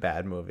mean it's a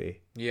bad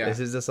movie. Yeah. This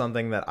is just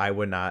something that I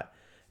would not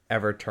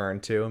ever turn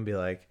to and be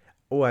like,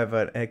 oh, I have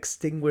an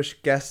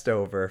extinguished guest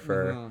over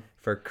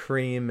for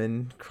cream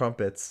and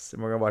crumpets,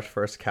 and we're gonna watch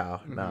First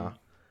Cow. No.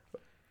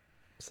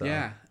 So.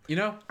 Yeah. You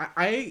know,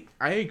 I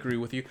agree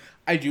with you.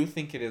 I do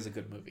think it is a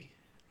good movie.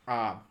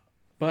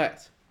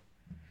 But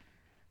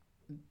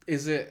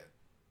is it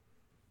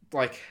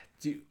like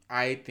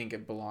I think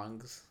it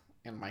belongs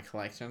in my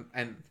collection,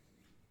 and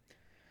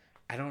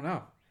I don't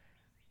know.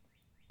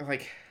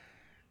 Like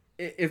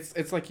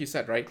it's like you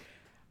said, right?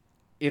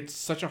 It's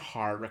such a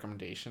hard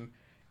recommendation.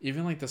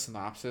 Even like the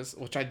synopsis,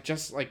 which I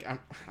just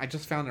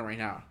found it right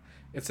now.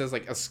 It says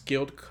like a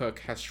skilled cook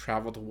has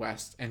traveled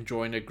west and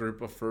joined a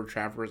group of fur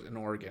travelers in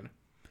Oregon.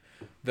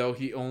 Though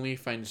he only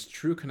finds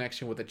true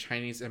connection with a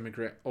Chinese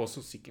immigrant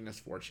also seeking his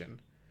fortune.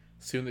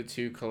 Soon the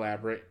two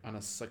collaborate on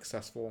a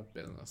successful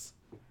business.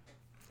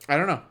 I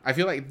don't know. I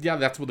feel like, yeah,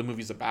 that's what the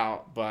movie's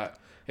about, but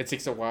it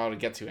takes a while to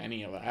get to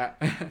any of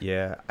that.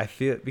 Yeah, I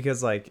feel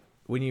because like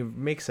when you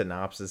make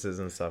synopsises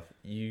and stuff,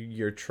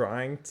 you're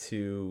trying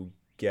to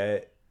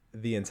get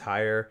the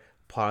entire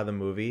plot of the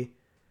movie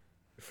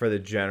for the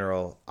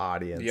general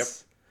audience. Yep.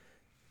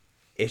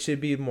 It should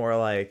be more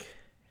like,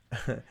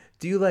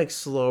 do you like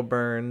slow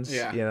burns?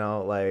 Yeah. You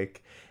know,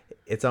 like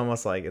it's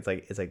almost like it's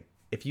like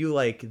if you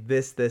like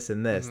this,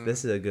 and this,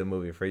 this is a good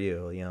movie for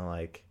you. You know,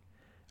 like,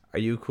 are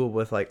you cool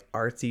with like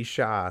artsy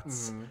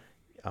shots,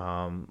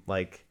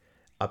 like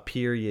a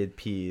period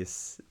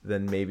piece?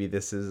 Then maybe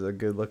this is a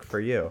good look for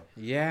you.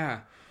 Yeah.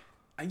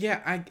 I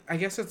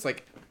guess it's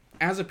like,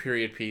 as a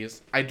period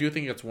piece, I do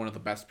think it's one of the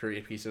best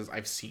period pieces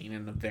I've seen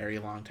in a very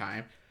long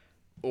time,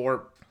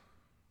 or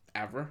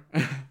ever.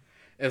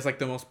 It's like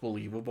the most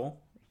believable.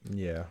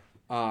 Yeah.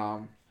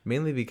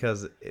 Mainly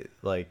because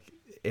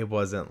it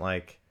wasn't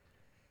like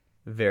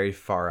very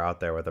far out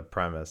there with a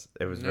premise.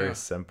 It was very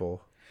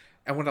simple.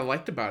 And what I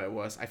liked about it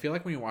was, I feel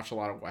like when you watch a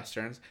lot of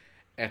westerns,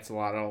 it's a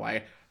lot of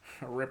like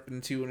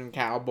ripping tooting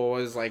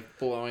cowboys like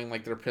blowing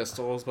like their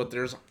pistols, but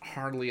there's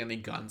hardly any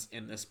guns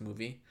in this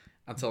movie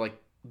until like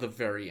the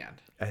very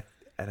end.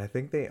 And I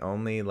think they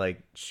only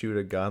like shoot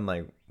a gun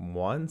like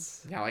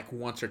once. Yeah, like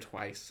once or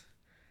twice.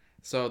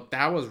 So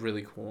that was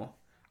really cool.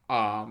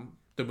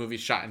 The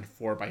movie's shot in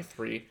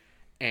 4:3,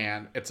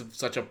 and it's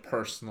such a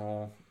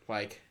personal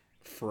like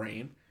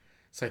frame.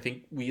 So I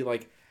think we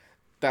like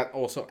that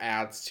also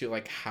adds to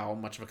like how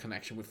much of a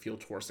connection we feel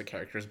towards the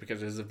characters,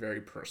 because it is a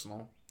very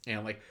personal,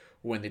 and like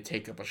when they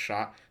take up a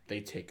shot, they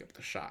take up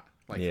the shot.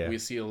 Like we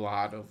see a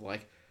lot of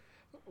like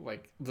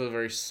the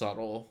very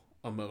subtle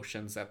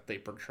emotions that they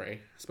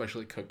portray,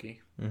 especially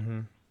Cookie.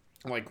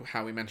 Like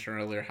how we mentioned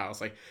earlier, how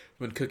it's like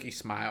when Cookie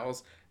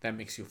smiles, that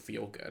makes you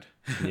feel good.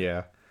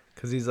 Yeah,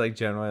 because he's like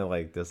generally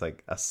like this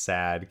like a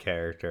sad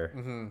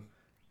character.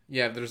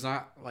 Yeah, there's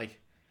not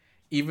like,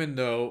 even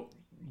though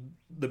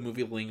the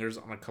movie lingers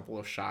on a couple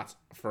of shots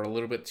for a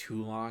little bit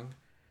too long,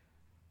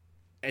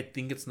 I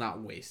think it's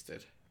not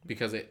wasted,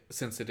 because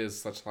since it is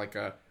such like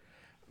a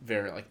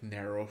very like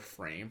narrow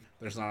frame,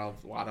 there's not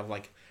a lot of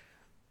like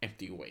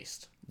empty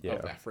waste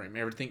of that frame.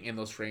 Everything in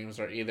those frames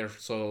are either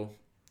so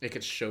it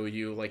could show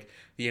you like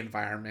the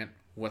environment,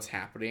 what's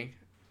happening,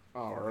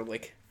 or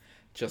like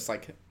just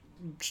like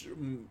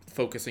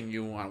focusing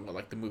you on what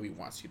like the movie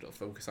wants you to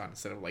focus on,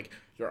 instead of like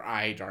your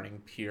eye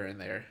darting here and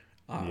there.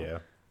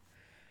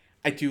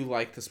 I do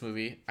like this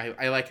movie.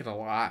 I like it a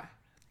lot.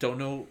 Don't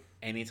know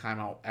anytime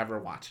I'll ever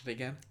watch it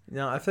again.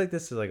 No, I feel like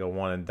this is like a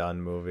one and done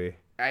movie.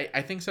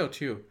 I think so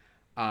too.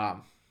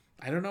 I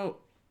don't know.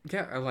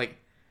 Yeah, like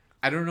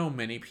I don't know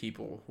many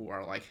people who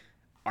are like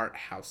art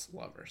house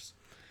lovers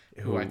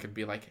who I could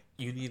be like,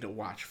 you need to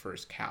watch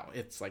First Cow.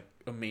 It's like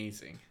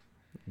amazing.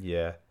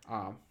 Yeah.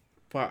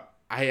 But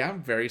I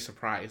am very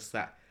surprised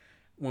that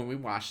when we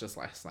watched this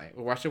last night,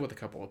 we watched it with a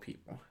couple of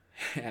people,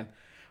 and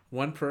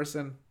one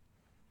person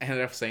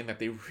ended up saying that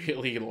they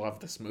really love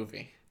this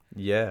movie.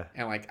 Yeah.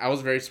 And like I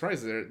was very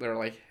surprised. They're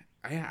like,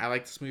 yeah, I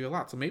like this movie a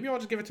lot, so maybe I'll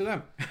just give it to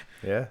them.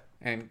 Yeah.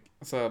 And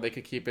so they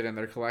could keep it in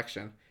their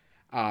collection.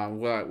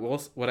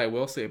 What I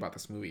will say about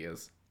this movie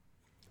is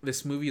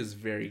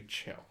very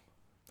chill.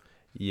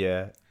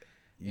 Yeah.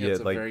 It's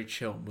a very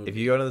chill movie. If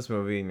you go to this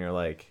movie and you're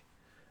like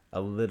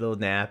a little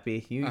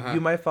nappy,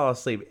 you might fall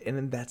asleep,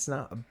 and that's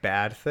not a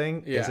bad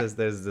thing. Yeah. It's just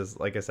there's this,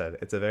 like I said,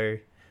 it's a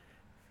very,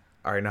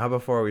 all right, now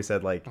before we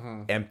said like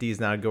empty is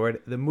not a good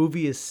word. The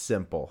movie is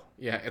simple.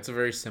 Yeah, it's a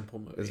very simple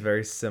movie. It's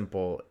very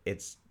simple.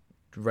 It's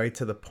right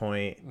to the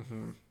point.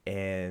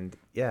 And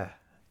yeah,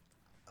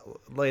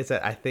 like I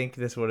said, I think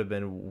this would have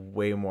been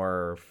way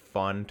more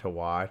fun to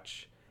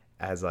watch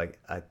as like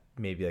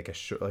maybe like a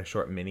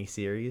short mini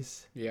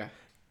series. Yeah.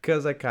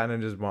 Because I kind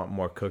of just want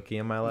more Cookie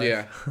in my life.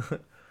 Yeah.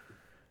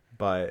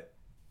 But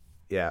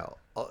yeah,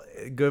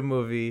 good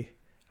movie,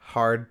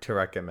 hard to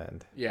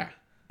recommend. Yeah.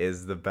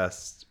 Is the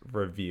best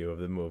review of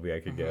the movie I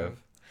could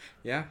give.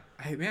 Yeah.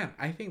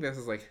 I think this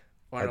is like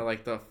one of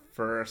like the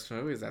first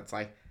movies that's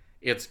like,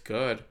 it's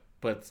good,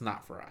 but it's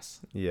not for us.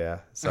 Yeah.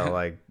 So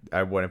like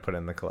I wouldn't put it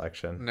in the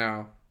collection.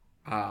 No.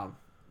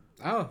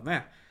 Oh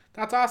man,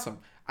 that's awesome.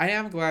 I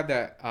am glad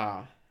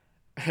that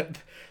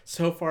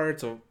so far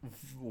it's a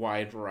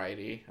wide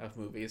variety of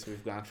movies.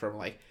 We've gone from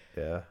like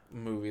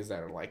movies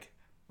that are like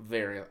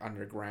very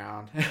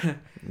underground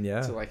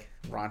to like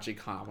raunchy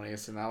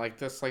comedies, and now like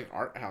this like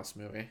art house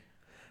movie.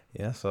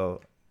 Yeah.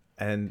 So,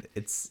 and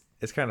it's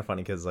kind of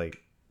funny because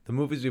like the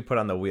movies we put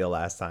on the wheel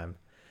last time,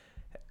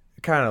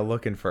 kind of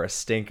looking for a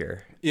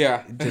stinker.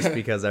 Yeah. Just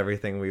because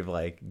everything we've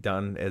like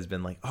done has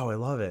been like, oh, I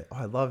love it. Oh,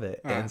 I love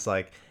it. And it's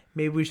like,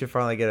 maybe we should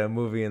finally get a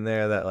movie in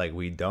there that like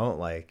we don't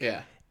like.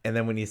 Yeah. And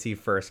then when you see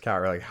First Cow,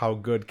 you're like, how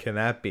good can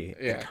that be?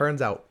 Yeah. It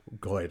turns out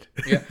good.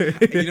 Yeah.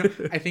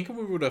 I think if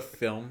we would have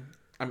filmed,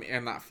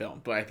 and not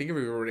filmed, but I think if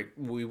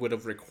we would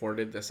have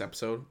recorded this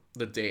episode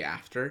the day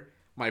after,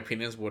 my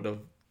opinions would have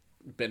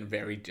been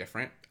very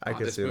different on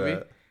this movie.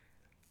 That.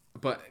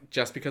 But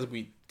just because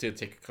we did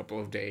take a couple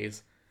of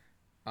days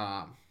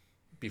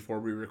before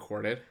we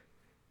recorded,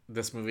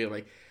 this movie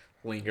like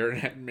lingered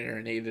and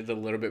marinated a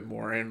little bit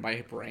more in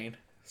my brain.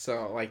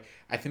 So like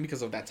I think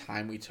because of that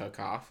time we took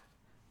off,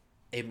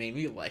 it made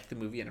me like the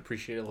movie and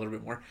appreciate it a little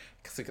bit more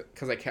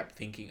because I kept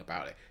thinking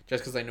about it.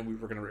 Just because I knew we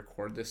were going to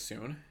record this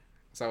soon.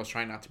 So I was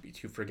trying not to be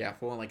too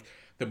forgetful. And like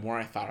the more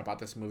I thought about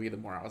this movie, the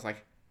more I was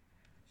like,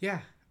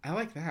 yeah, I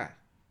like that.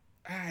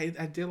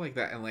 I did like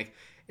that. And like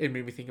it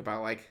made me think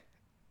about like,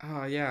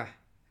 oh yeah,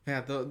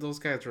 those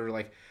guys were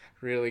like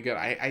really good.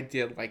 I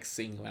did like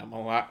seeing them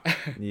a lot.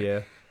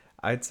 Yeah.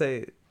 I'd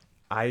say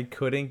I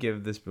couldn't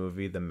give this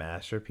movie the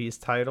masterpiece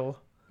title.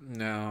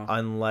 No.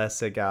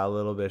 Unless it got a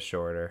little bit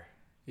shorter.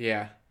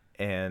 Yeah.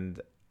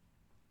 And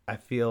I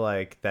feel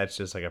like that's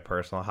just like a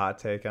personal hot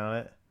take on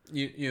it.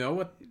 You know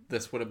what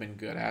this would have been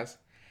good as?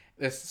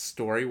 This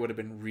story would have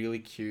been really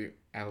cute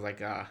as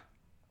like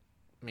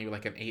maybe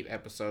like an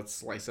 8-episode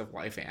slice of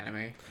life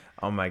anime.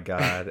 Oh my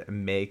god.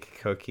 Make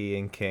Cookie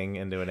and King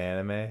into an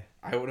anime?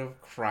 I would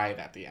have cried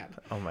at the end.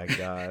 Oh my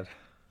god.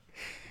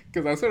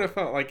 Because that's what it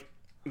felt like.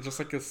 Just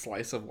like a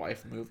slice of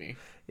life movie.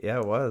 Yeah,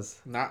 it was.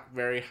 Not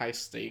very high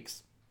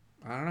stakes.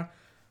 I don't know.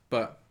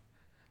 But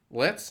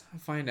let's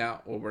find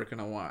out what we're going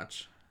to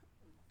watch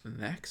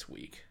next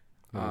week.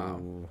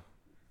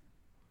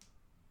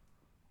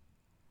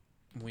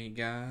 We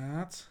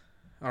got...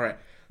 All right.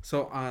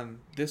 So on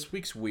this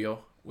week's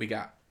wheel, we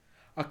got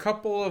a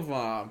couple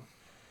of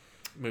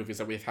movies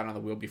that we've had on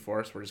the wheel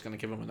before, so we're just going to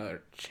give them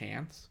another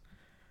chance.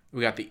 We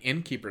got The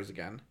Innkeepers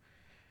again.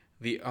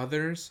 The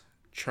Others,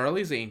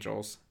 Charlie's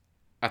Angels,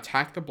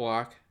 Attack the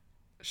Block,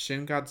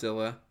 Shin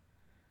Godzilla,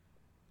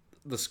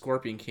 The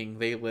Scorpion King,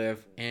 They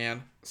Live,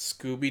 and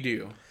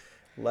Scooby-Doo.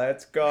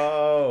 Let's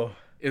go.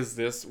 Is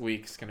it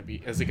going to be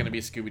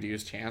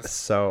Scooby-Doo's chance?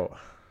 So,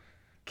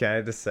 can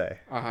I just say?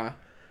 Uh-huh.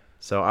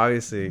 So,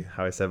 obviously,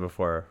 how I said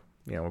before,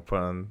 we're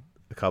putting on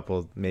a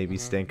couple maybe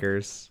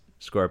stinkers,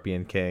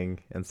 Scorpion King,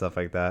 and stuff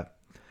like that.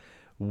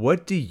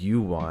 What do you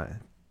want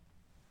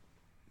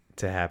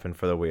to happen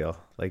for the wheel?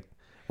 Like,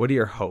 what are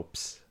your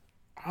hopes?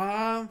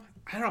 I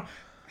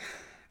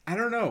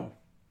don't know,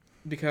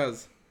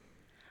 because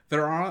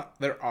there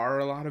are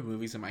a lot of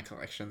movies in my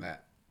collection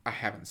that I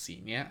haven't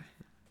seen yet.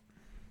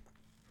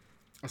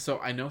 So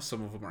I know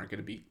some of them are going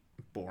to be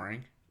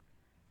boring.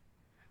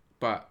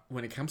 But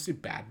when it comes to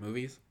bad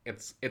movies,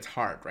 it's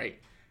hard, right?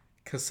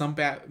 Because some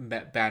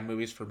bad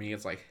movies for me,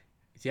 it's like,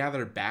 yeah,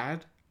 they're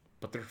bad,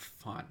 but they're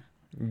fun.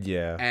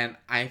 Yeah. And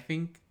I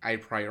think I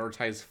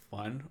prioritize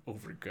fun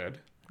over good.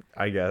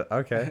 I guess.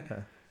 Okay.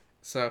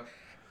 So,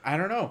 I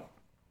don't know.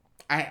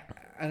 I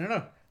don't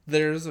know.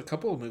 There's a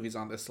couple of movies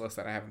on this list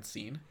that I haven't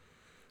seen.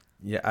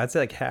 Yeah, I'd say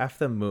like half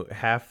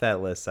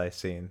that list I've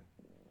seen.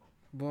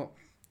 Well,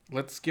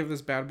 let's give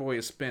this bad boy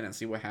a spin and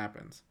see what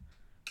happens.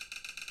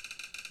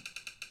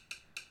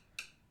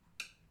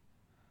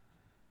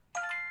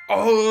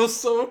 Oh,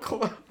 so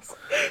close.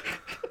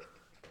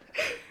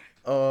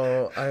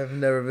 Oh, I've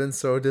never been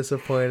so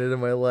disappointed in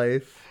my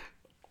life.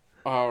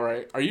 All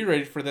right. Are you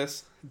ready for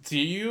this?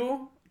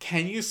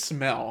 Can you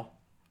smell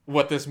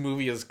what this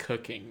movie is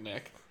cooking,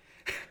 Nick?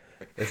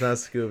 It's not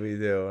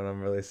Scooby-Doo, and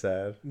I'm really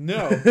sad.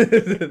 No.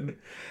 It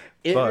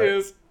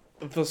is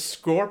The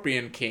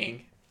Scorpion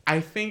King. I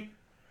think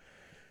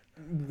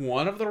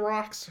one of The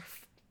Rock's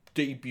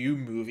debut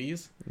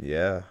movies.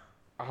 Yeah.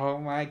 Oh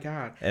my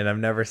god. And I've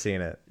never seen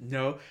it.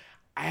 No,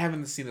 I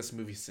haven't seen this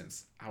movie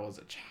since I was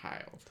a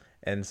child.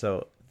 And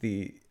so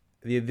the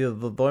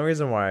only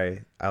reason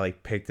why I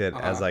like picked it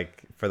as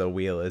like for the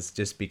wheel is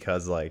just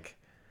because like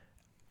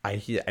I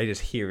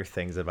just hear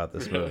things about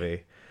this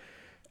movie.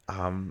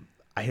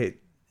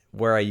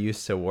 Where I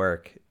used to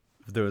work,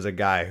 there was a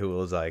guy who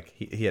was like,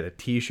 he had a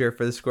T-shirt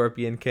for the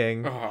Scorpion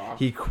King. Oh.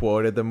 He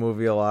quoted the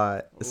movie a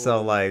lot. Ooh.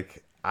 So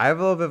like, I have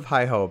a little bit of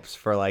high hopes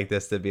for like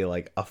this to be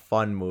like a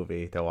fun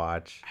movie to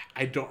watch.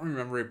 I don't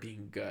remember it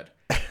being good.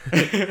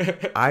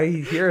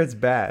 I hear it's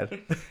bad.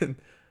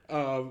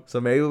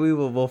 So maybe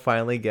we'll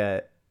finally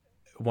get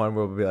one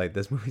where we'll be like,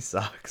 this movie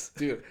sucks.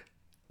 Dude,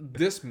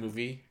 this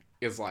movie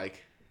is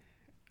like,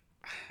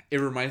 it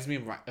reminds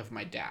me of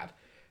my dad.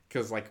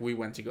 Because, like, we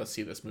went to go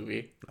see this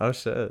movie. Oh,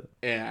 shit.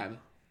 And,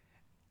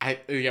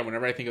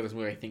 whenever I think of this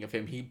movie, I think of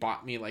him. He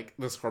bought me, like,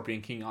 the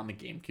Scorpion King on the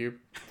GameCube.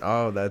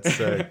 Oh, that's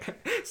sick.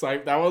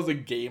 So, that was a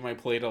game I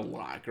played a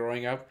lot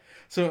growing up.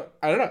 So,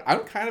 I don't know. I'm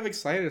kind of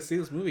excited to see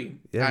this movie.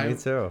 Yeah, me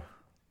too.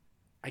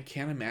 I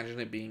can't imagine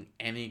it being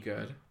any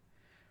good.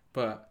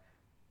 But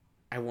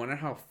I wonder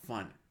how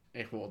fun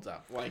it holds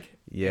up. Like,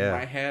 in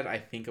my head, I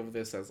think of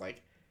this as,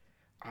 like,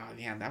 oh,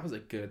 man, that was a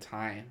good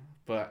time.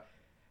 But,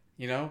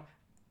 you know...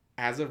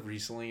 As of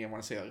recently, I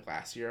want to say like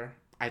last year,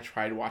 I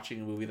tried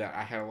watching a movie that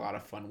I had a lot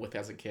of fun with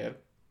as a kid.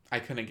 I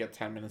couldn't get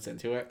 10 minutes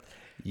into it.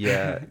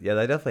 Yeah,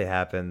 that definitely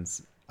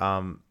happens.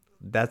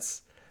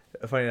 That's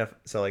funny enough.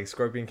 So like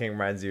Scorpion King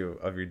reminds you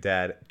of your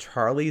dad.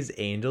 Charlie's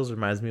Angels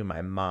reminds me of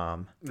my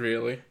mom.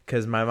 Really?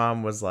 Because my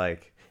mom was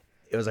like,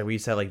 it was like we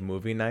used to have like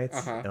movie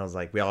nights, and it was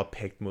like we all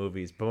picked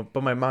movies,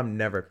 but my mom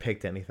never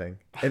picked anything.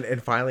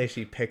 And finally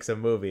she picks a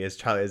movie. It's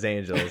Charlie's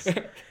Angels,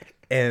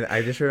 and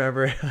I just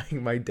remember like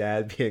my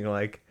dad being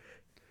like,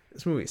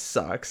 this movie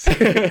sucks.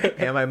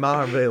 And my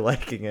mom really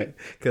liking it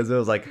because it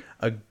was like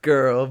a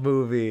girl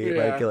movie.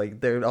 Yeah. Like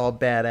they're all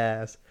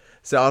badass.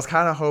 So I was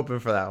kind of hoping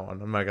for that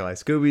one. I'm not gonna lie.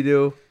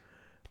 Scooby-Doo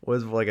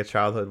was like a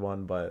childhood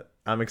one, but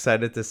I'm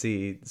excited to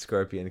see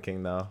Scorpion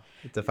King though,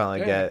 to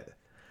finally get.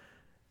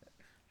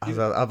 I was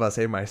about to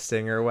say my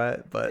stinger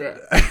wet, but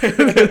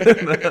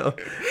no.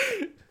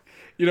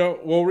 You know,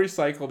 we'll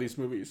recycle these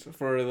movies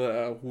for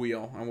the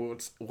wheel, and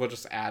we'll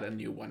just add a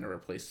new one to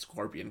replace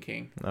Scorpion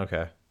King.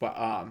 Okay.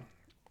 But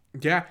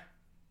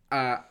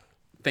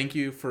thank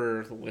you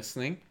for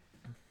listening.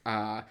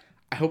 I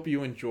hope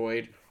you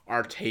enjoyed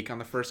our take on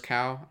the first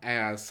cow,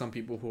 as some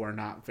people who are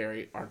not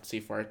very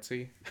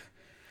artsy-fartsy.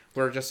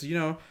 We're just,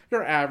 your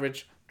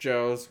average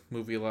Joes,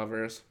 movie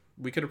lovers.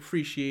 We could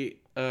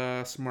appreciate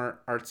a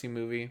smart, artsy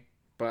movie,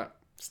 but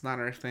it's not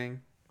our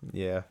thing.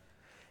 Yeah.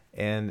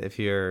 And if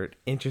you're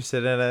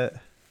interested in it,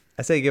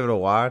 I say give it a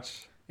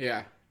watch.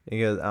 Yeah.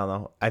 Because, I don't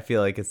know, I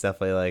feel like it's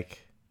definitely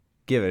like,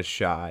 give it a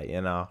shot,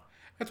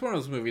 It's one of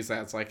those movies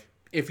that's like,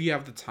 if you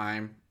have the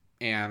time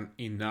and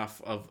enough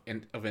of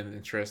an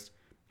interest,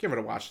 give it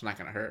a watch. It's not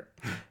going to hurt.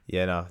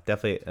 Yeah, no,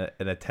 definitely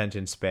an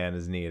attention span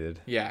is needed.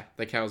 Yeah,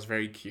 the cow is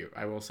very cute.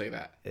 I will say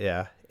that.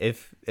 Yeah.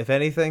 If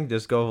anything,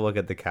 just go look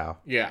at the cow.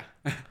 Yeah.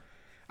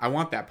 I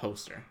want that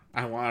poster.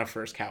 I want a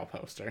first cow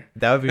poster.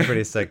 That would be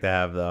pretty sick to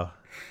have, though.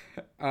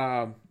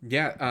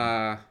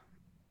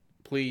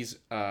 Please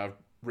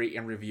rate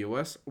and review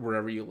us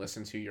wherever you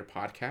listen to your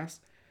podcast.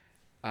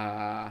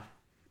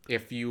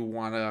 If you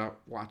want to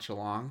watch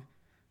along,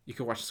 you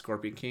can watch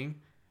Scorpion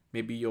King.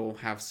 Maybe you'll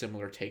have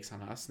similar takes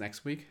on us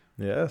next week.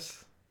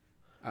 Yes.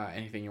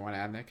 Anything you want to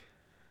add, Nick?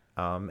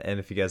 And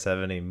if you guys have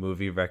any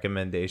movie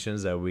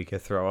recommendations that we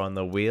could throw on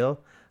the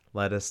wheel,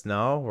 let us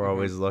know. We're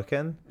always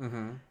looking.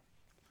 Mm-hmm.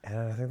 And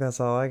I think that's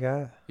all I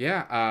got.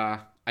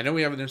 Yeah. I know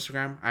we have an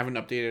Instagram. I haven't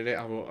updated it.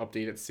 I will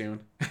update it soon.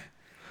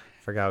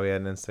 Forgot we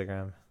had an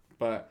Instagram.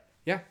 But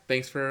yeah,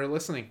 thanks for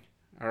listening.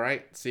 All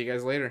right. See you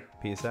guys later.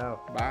 Peace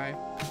out. Bye.